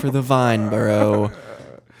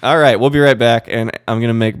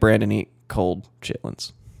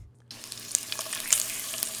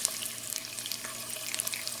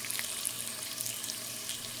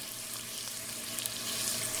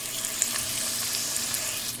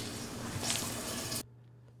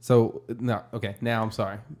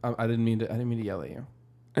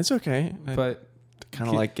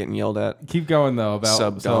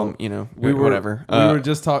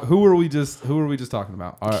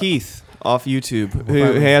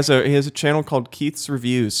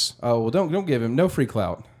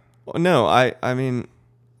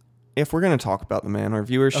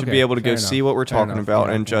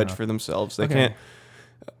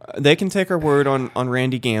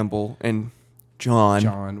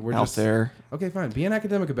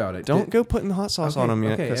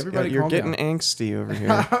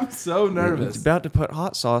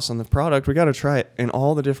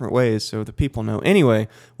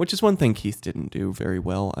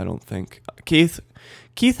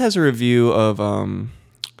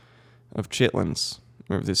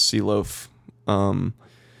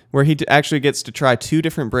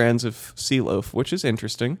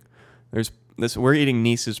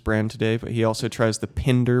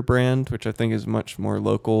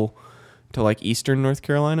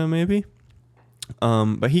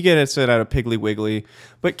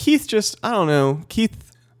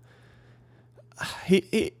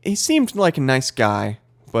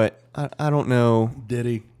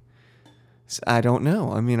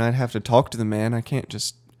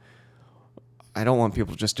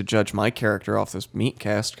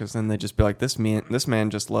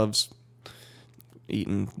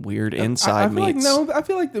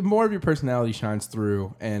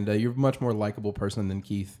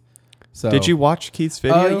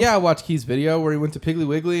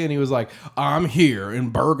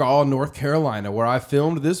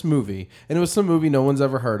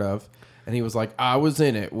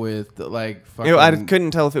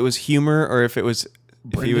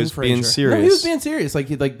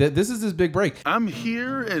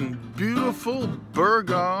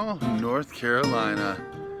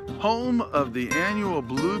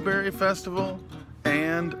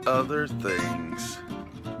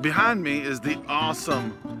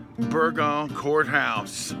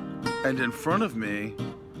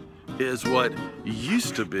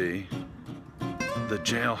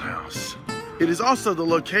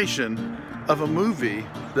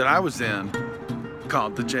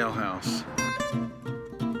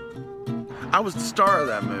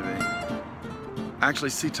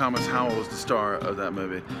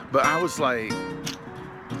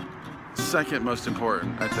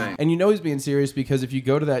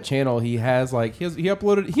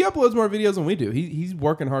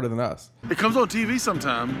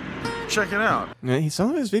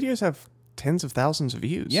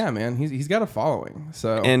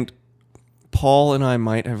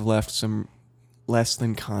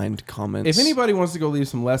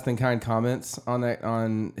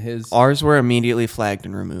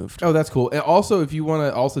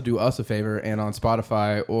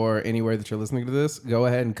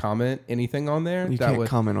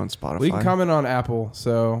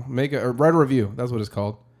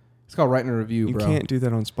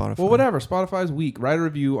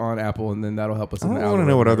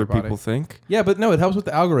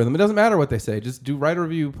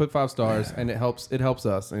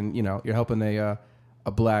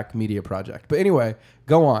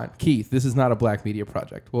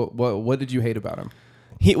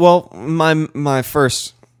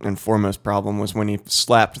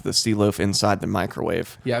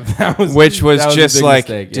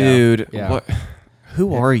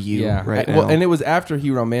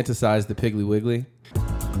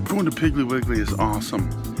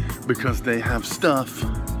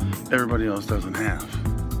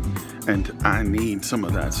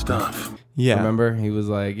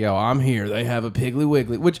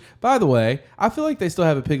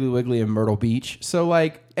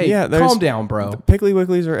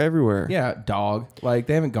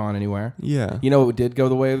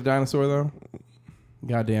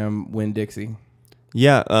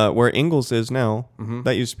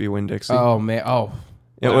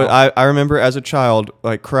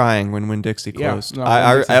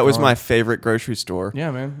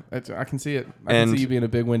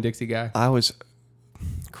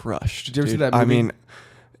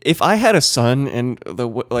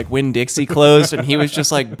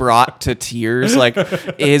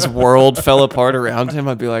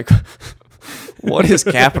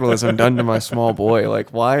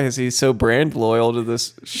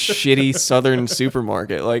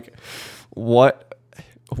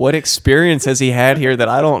 what experience has he had here that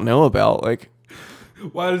I don't know about? Like,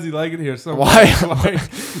 Why does he like it here so Why? much?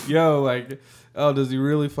 Like, yo, like, oh, does he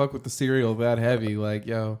really fuck with the cereal that heavy? Like,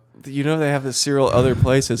 yo. you know, they have this cereal other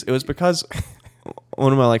places. It was because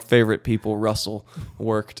one of my like favorite people, Russell,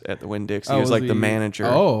 worked at the Winn-Dixie. He was like the manager.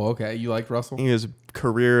 Oh, okay. You liked Russell? He was a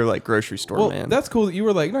career like grocery store Well, man. that's cool that you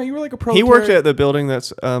were like, no, you were like a pro. He worked at the building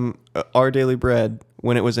that's Our Daily Bread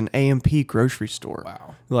when it was an A&P grocery store.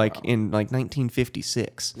 Wow. Like in like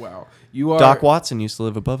 1956. Wow. You are. Doc Watson used to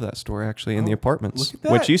live above that store actually in the apartments, look at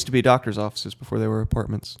that. which used to be doctor's offices before they were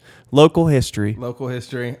apartments. Local history. Local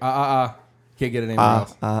history. Can't get it anywhere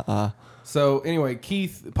else. So anyway,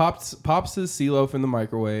 Keith pops his sea loaf in the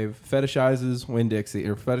microwave, fetishizes Winn-Dixie,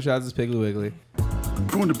 or fetishizes Piggly Wiggly.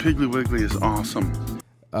 Going to Piggly Wiggly is awesome.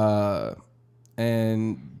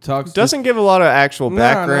 And talks. Doesn't give a lot of actual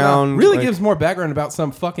background. Really like- gives more background about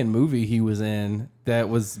some fucking movie he was in that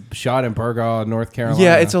was shot in Burgaw, North Carolina.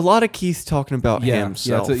 Yeah, it's a lot of Keith talking about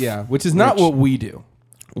himself. Which is not what we do.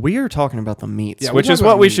 We are talking about the meats, Yeah, we which talk is about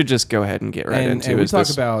what we meat. should just go ahead and get right into. And we is talk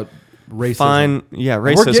this about racism. fine, yeah,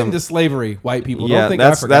 racism. We're getting to slavery, white people. yeah, Don't think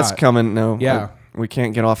I forgot. that's coming. No, Yeah. we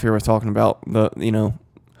can't get off here with talking about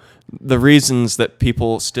the reasons that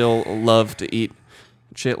people still love to eat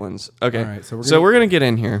chitlins. Okay, All right, so we're gonna get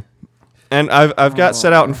in here, and I've got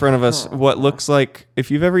set out in front of us what looks like if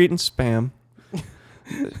you've ever eaten Spam.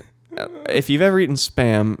 If you've ever eaten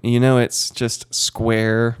Spam, you know it's just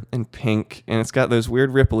square and pink, and it's got those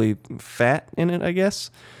weird ripply fat in it, I guess.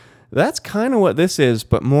 That's kind of what this is,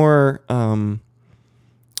 but more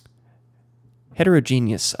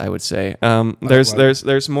heterogeneous, I would say.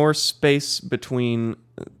 There's more space between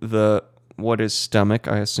what is stomach,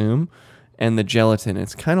 I assume, and the gelatin.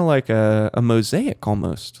 It's kind of like a mosaic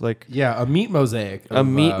almost, like a meat mosaic.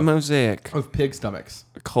 mosaic of pig stomachs.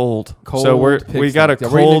 cold. Cold So pig we got a stomachs. Yeah,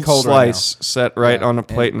 we're eating cold cold right slice set right on a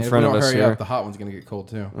plate in front of us hurry here. Up, the hot one's gonna get cold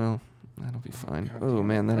too. Well, that'll be fine. Oh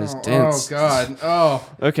man, that is dense. Oh god. Oh.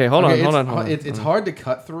 Okay, hold on. It's hard to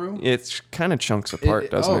cut through. It kind of chunks apart,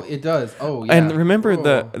 doesn't it? It does. Oh yeah. And remember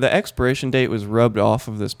the expiration date was rubbed off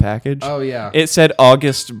of this package. Oh yeah. It said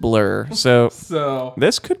August blur. So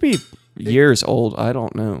this could be years old. I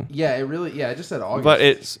don't know. Yeah, it just said August. But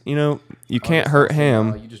it's you can't hurt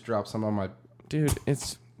ham, You just dropped some on my. dude.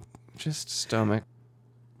 It's just stomach.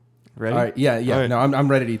 Ready? All right. Yeah. All right. No,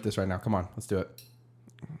 I'm ready to eat this right now. Come on, let's do it.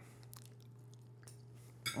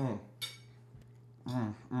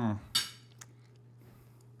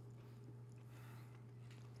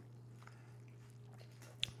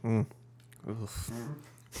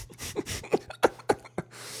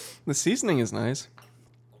 The seasoning is nice.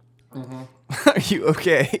 Are you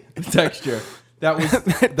okay? The texture. That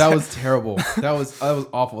was terrible. That was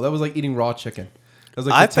awful. That was like eating raw chicken. That was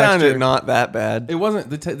like I the found texture. it not that bad. It wasn't.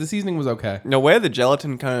 The seasoning was okay. No way, the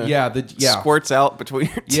gelatin kind of squirts out between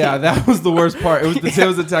your teeth. Yeah, that was the worst part. It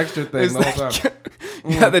was a texture thing It's the whole time.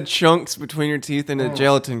 You got the chunks between your teeth and the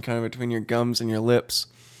gelatin kind of between your gums and your lips.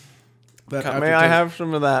 That May I aftertaste- have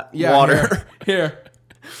some of that Yeah, water? Here.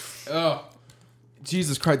 Oh,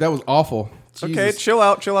 Jesus Christ, that was awful. Okay, Jesus. chill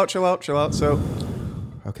out. So,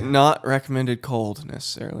 Okay. not recommended cold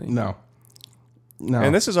necessarily. No.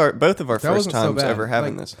 And this is both of our That first wasn't so times bad. ever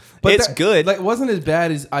having Like, this. but It's that- good. Like, it wasn't as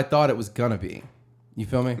bad as I thought it was gonna be. You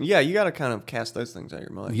feel me? Yeah, you got to kind of cast those things out of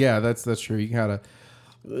your mind. Yeah, that's true. You gotta.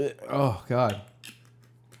 Oh God.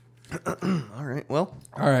 All right. Well,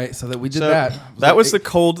 All right, so that we did so that. that was It- the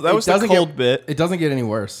cold. That it was the doesn't cold get- bit. It doesn't get any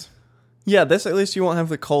worse. Yeah, this at least you won't have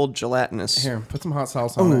the cold gelatinous. Here, put some hot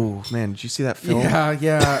sauce on it. Oh man, did you see that film?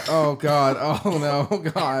 Yeah. Oh God. Oh no. Oh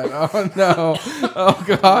God. Oh no. Oh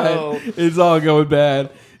God. No. It's all going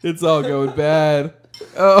bad. It's all going bad.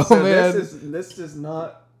 Oh man. This does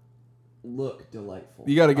not look delightful.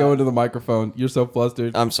 You got to go into the microphone. You're so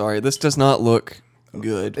flustered. I'm sorry. This does not look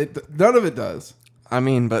good. None of it does. I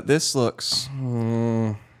mean, but this looks.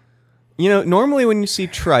 Normally when you see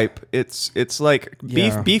tripe, it's like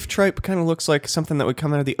Yeah. beef tripe kind of looks like something that would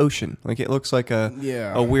come out of the ocean. Like it looks like a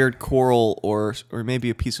weird coral or maybe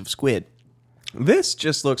a piece of squid. This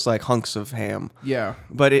just looks like hunks of ham. Yeah.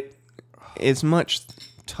 But it is much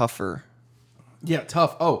tougher. Yeah.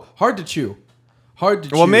 Tough. Oh, hard to chew. Hard to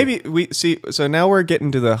chew. Well, maybe we see. So now we're getting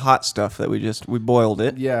to the hot stuff that we boiled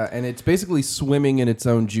it. Yeah, and it's basically swimming in its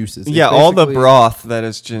own juices. It's Yeah, all the basically- broth that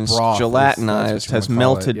is just Broth is- gelatinized that's what you has wanna call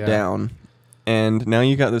it, melted yeah. down, and now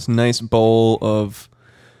you got this nice bowl of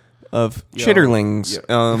chitterlings.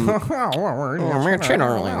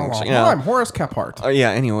 Chitterlings. Yeah. I'm Horace Kephart.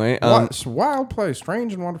 Yeah. Anyway. What wild place,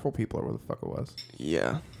 strange and wonderful people, or what the fuck it was.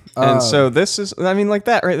 Yeah. And so this is. I mean, like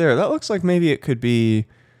that right there. That looks like maybe it could be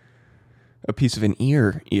a piece of an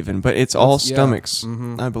ear even, but it's all Yeah. stomachs,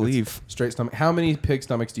 Mhm. I believe. Straight stomach. How many pig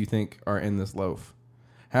stomachs do you think are in this loaf?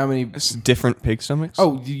 How many? It's different pig stomachs.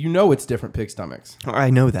 Oh, you know it's different pig stomachs. I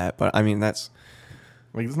know that, but I mean that's.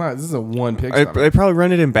 Like it's not. This is a one pig They stomach. probably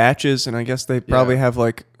run it in batches, and I guess they probably have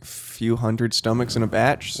like a few hundred stomachs in a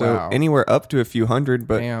batch, so Wow. anywhere up to a few hundred.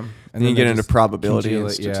 But Damn. then you they get into just probability congeal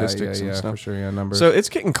and it. Yeah, statistics yeah, and stuff. for sure. Yeah, numbers. So it's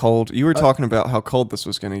getting cold. You were talking about how cold this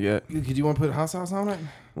was going to get. Could you want to put hot sauce on it?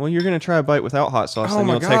 Well, you're going to try a bite without hot sauce, Oh then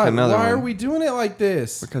my you'll god! take another Why one. are we doing it like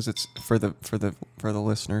this? Because it's for the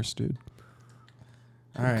listeners, dude.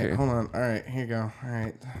 All right, Okay. hold on. All right, here you go. All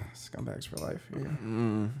right, scumbags for life. Here you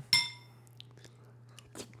go.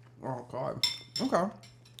 Oh god. Okay.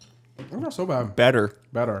 It's not so bad. Better.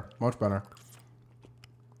 Better. Much better.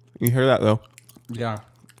 You hear that though? Yeah.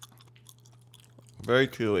 Very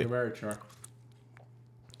chewy. Very true.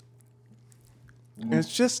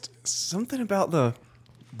 It's just something about the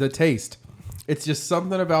Taste. It's just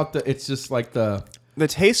something about it's just like the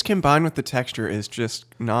taste combined with the texture is just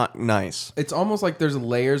not nice. it's almost like there's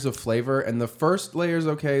layers of flavor, and the first layer is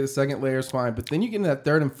okay, the second layer is fine, but then you get into that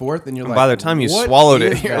third and fourth, and you're like, by the time you "What swallowed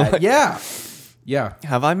it, is you're that?" like- Yeah. Yeah.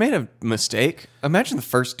 Have I made a mistake? Imagine the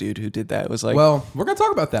first dude who did that was like Well, we're going to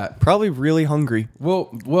talk about that. probably really hungry. Well,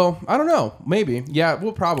 I don't know. Maybe. Yeah,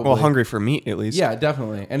 we'll probably. Well, hungry for meat at least. Yeah,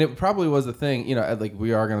 definitely. And it probably was a thing, like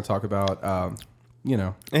we are going to talk about,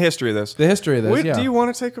 A history of this. the history of this. Wait, yeah. do you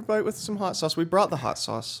want to take a bite with some hot sauce? We brought the hot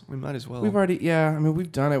sauce. We might as well. We've already, I mean,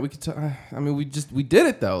 we've done it. We could, we did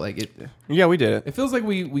it though. Like Yeah, we did it it. feels like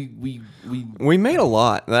we We made a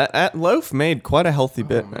lot. That loaf made quite a healthy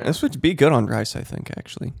bit. man. This would be good on rice, I think,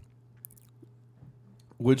 actually.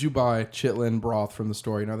 Would you buy chitlin broth from the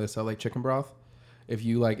store? You know they sell like chicken broth. If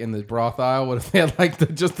you like in the broth aisle, what if they had like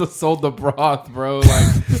sold the broth, bro?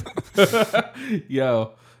 Like,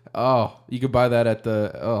 yo, you could buy that at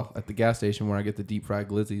the gas station where I get the deep fried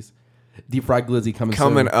glizzies. Deep fried glizzy coming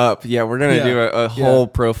soon. up. Yeah, we're going to Yeah. do a whole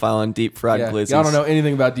profile on deep fried Yeah, glizzies. y'all don't know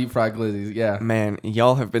anything about deep fried glizzies. Yeah, Man,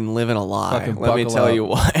 y'all have been living a lie. Fucking Let me buckle tell up. you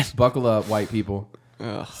what. buckle up, white people.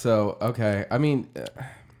 Ugh. So okay, I mean,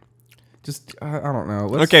 I don't know.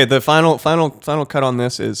 Let's, Okay, the final cut on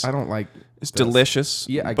this is I don't like. it's this. delicious.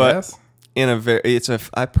 Yeah, I but guess. in a very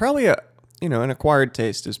probably an acquired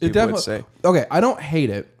taste, as people would say. Okay, I don't hate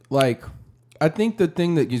it. Like, I think the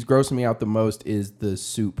thing that is grossing me out the most is the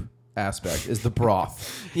soup aspect, is the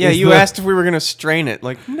broth. Yeah, Is you the- asked if we were gonna strain it.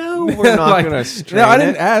 Like, no, we're not Like, gonna strain No, I it.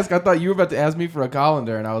 didn't ask. I thought you were about to ask me for a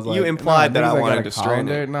colander, and I was like, You implied that I niggas ain't wanted got a to strain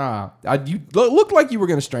colander. it. Nah, you looked like you were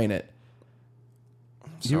gonna strain it.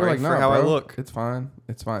 You were Sorry like, for nah, how I bro, look. It's fine.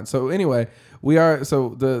 It's fine. So anyway,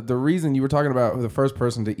 the reason you were talking about the first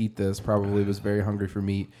person to eat this probably was very hungry for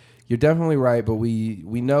meat. You're definitely right, but we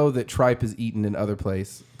know that tripe is eaten in other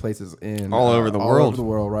places in All over the all world. over the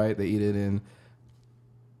world, right? They eat it in.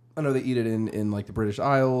 I know they eat it in like the British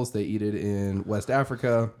Isles. They eat it in West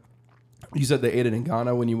Africa. You said they ate it in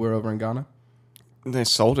Ghana when you were over in Ghana. They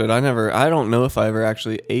sold it. I don't know if I ever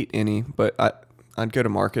actually ate any, but I'd go to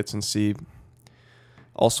markets and see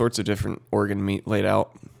all sorts of different organ meat laid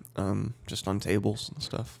out, just on tables and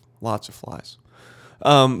stuff. Lots of flies.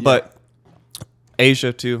 But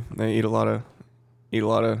Asia too. They eat a lot of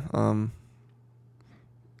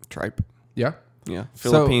tripe. Yeah. Yeah.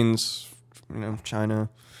 So- Philippines, China.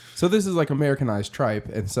 So this is like Americanized tripe,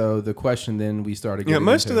 and so the question then we started. Yeah, getting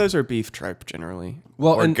most into, of those are beef tripe generally.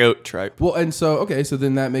 Well, or and- goat tripe. Well, and so so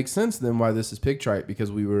then that makes sense then why this is pig tripe,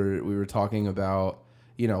 because we were talking about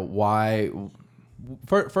why.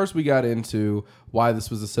 First, we got into why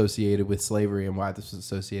this was associated with slavery and why this was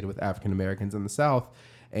associated with African Americans in the South.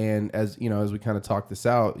 And as we kind of talked this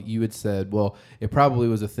out, you had said, well, it probably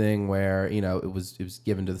was a thing where it was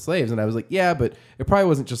given to the slaves, and I was like, yeah, but it probably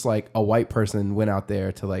wasn't just like a white person went out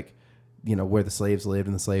there to like, where the slaves lived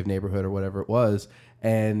in the slave neighborhood or whatever it was,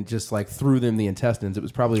 and just like threw them the intestines. It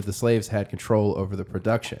was probably the slaves had control over the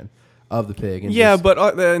production of the pig. And Yeah, just-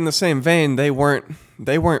 but in the same vein, they weren't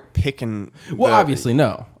picking. well, obviously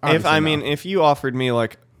no. If you offered me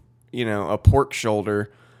like, a pork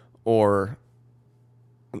shoulder or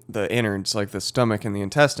the innards, like the stomach and the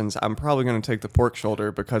intestines, I'm probably going to take the pork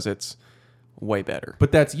shoulder because it's way better.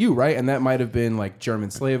 But that's you, right? And that might have been like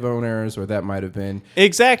German slave owners, or that might have been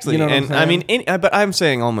Exactly. You know what I'm And I mean, saying? but I'm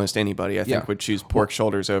saying almost anybody I think Yeah. would choose pork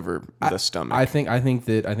shoulders over the stomach. I think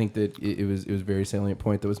that it was a very salient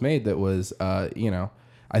point that was made. That was,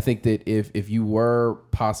 I think that if you were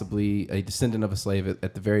possibly a descendant of a slave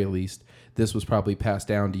at the very least, this was probably passed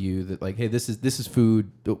down to you that like, hey, this is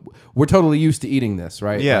food. We're totally used to eating this,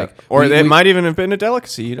 right? Yeah. Like, Or it might even have been a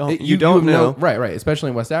delicacy. You don't know. Right. Especially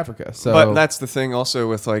in West Africa. So, But that's the thing also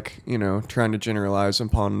with like, trying to generalize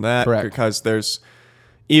upon that. Correct. Because there's,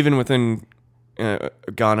 even within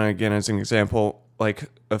Ghana, again, as an example, like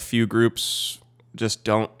a few groups just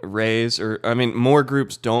don't raise, more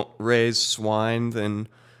groups don't raise swine than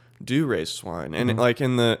do raise swine. And like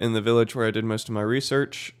in the village where I did most of my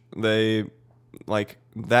research, they like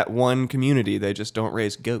that one community, they just don't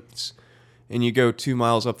raise goats. And you go 2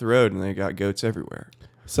 miles up the road and they got goats everywhere.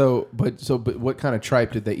 But what kind of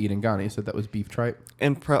tripe did they eat in Ghana? You said that was beef tripe?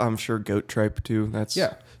 And I'm sure goat tripe too. That's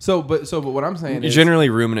But what I'm saying is generally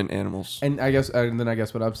ruminant animals. And I guess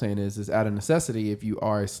what I'm saying is out of necessity, if you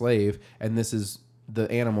are a slave and this is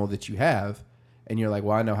the animal that you have, and you're like,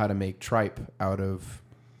 well, I know how to make tripe out of.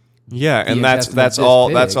 Yeah, and intestine that's of all.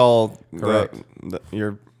 this That's pig. all. Correct.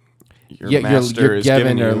 Your you're master is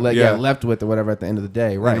given giving or you. left with or whatever at the end of the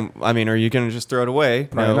day, right? And, are you going to just throw it away?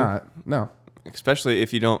 Probably No. not. No. Especially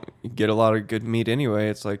if you don't get a lot of good meat anyway.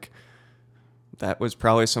 It's like that was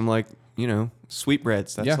probably some like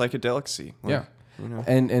sweetbreads. That's like a delicacy. Like,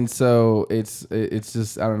 And so it's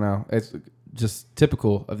just, I don't know. It's just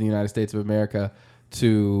typical of the United States of America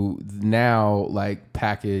to now like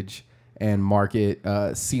package and market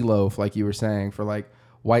sea loaf, like you were saying, for like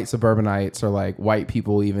white suburbanites or like white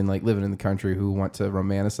people even like living in the country who want to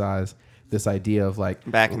romanticize this idea of like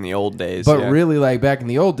back in the old days. But really, like back in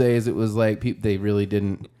the old days, it was like they really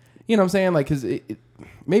didn't, you know what I'm saying? Like, because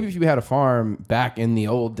maybe if you had a farm back in the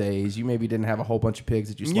old days, you maybe didn't have a whole bunch of pigs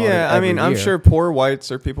that you slaughtered. Yeah, every I'm year. sure poor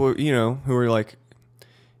whites or people, who are like,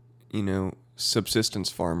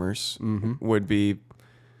 subsistence farmers would be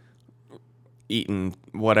eating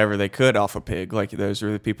whatever they could off a pig. Like those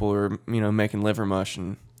are the people who are, making liver mush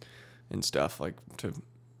and stuff like to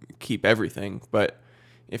keep everything. But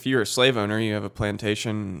if you're a slave owner, you have a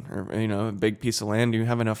plantation or, a big piece of land, you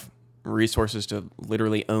have enough resources to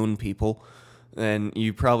literally own people, then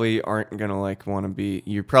you probably aren't going to like want to be,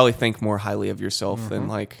 you probably think more highly of yourself than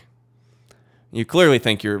like, you clearly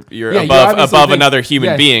think you're above another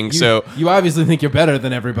human being. So you obviously think you're better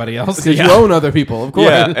than everybody else because you own other people, of course.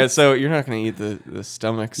 Yeah, and so you're not going to eat the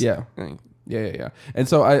stomachs. Yeah. Yeah. And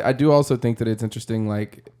so I do also think that it's interesting,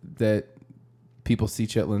 like that people see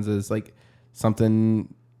chitlins as like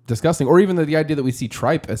something disgusting, or even the idea that we see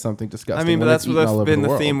tripe as something disgusting. But that's been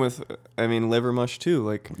the theme with, liver mush too.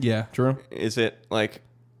 Like, yeah, true. Is it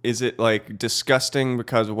like disgusting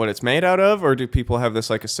because of what it's made out of, or do people have this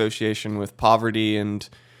like association with poverty and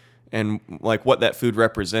like what that food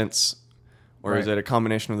represents, or is it a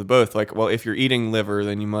combination of the both? Like, well, if you're eating liver,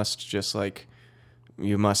 then you must just like,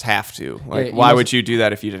 you must have to. Like, why would you do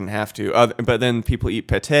that if you didn't have to? But then people eat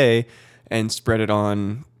pate and spread it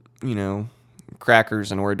on,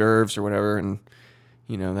 crackers and hors d'oeuvres or whatever, and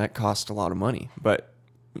that costs a lot of money. But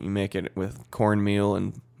you make it with cornmeal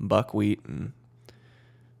and buckwheat and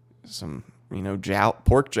some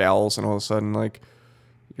pork jowls, and all of a sudden like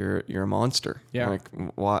you're a monster. Yeah. Like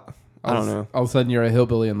what? I don't know. All of a sudden you're a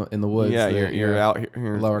hillbilly in the woods. Yeah, you're out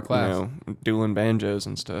here lower class, dueling banjos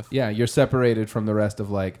and stuff. Yeah, you're separated from the rest of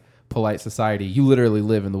like polite society. You literally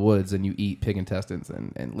live in the woods and you eat pig intestines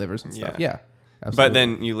and livers and stuff. Yeah, absolutely. But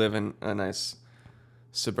then you live in a nice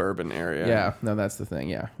suburban area. Yeah, no, that's the thing.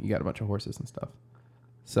 Yeah, you got a bunch of horses and stuff.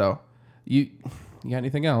 So you got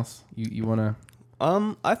anything else you want to?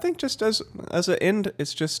 I think just as an end,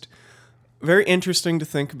 it's just very interesting to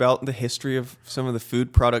think about the history of some of the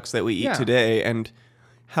food products that we eat today and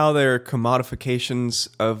how they're commodifications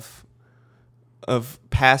of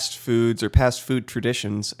past foods or past food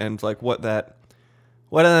traditions, and like what that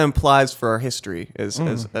implies for our history as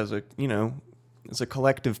a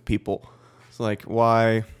collective people. It's like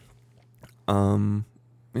why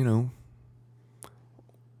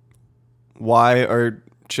are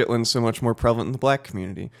chitlins so much more prevalent in the black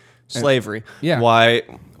community? Slavery.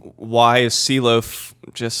 Why is sea loaf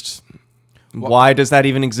just? Why does that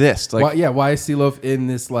even exist? Like, why is sea loaf in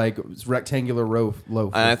this like rectangular loaf?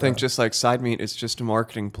 And I think just like side meat is just a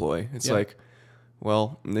marketing ploy. It's like,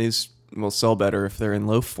 well, these will sell better if they're in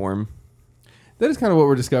loaf form. That is kind of what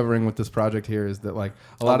we're discovering with this project here, is that like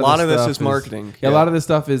a lot of this is marketing. A lot of this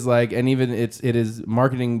stuff is like, and even it is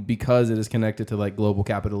marketing because it is connected to like global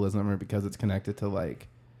capitalism, or because it's connected to like,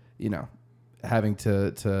 having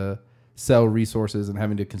to sell resources and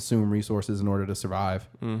having to consume resources in order to survive.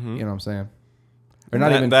 Mm-hmm. You know what I'm saying? Or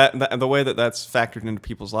not even that the way that's factored into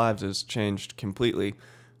people's lives has changed completely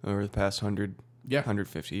over the past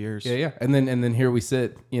 150 years. Yeah. And then here we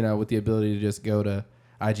sit, with the ability to just go to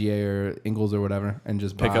IGA or Ingles or whatever and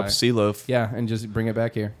just pick up sea loaf. Yeah, and just bring it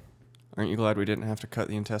back here. Aren't you glad we didn't have to cut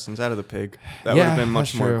the intestines out of the pig? That would have been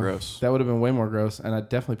much that's more true. gross. That would have been way more gross, and I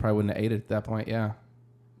definitely probably wouldn't have ate it at that point. Yeah.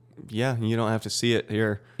 Yeah, you don't have to see it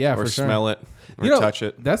here. Yeah, or for sure. smell it, or You know, touch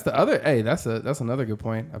it. That's the other. Hey, that's another good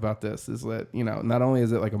point about this is that not only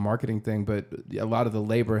is it like a marketing thing, but a lot of the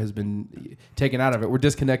labor has been taken out of it. We're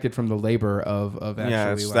disconnected from the labor of actually.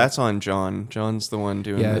 Yeah, like, that's on John. John's the one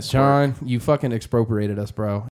doing yeah, this. John, work. you fucking expropriated us, bro.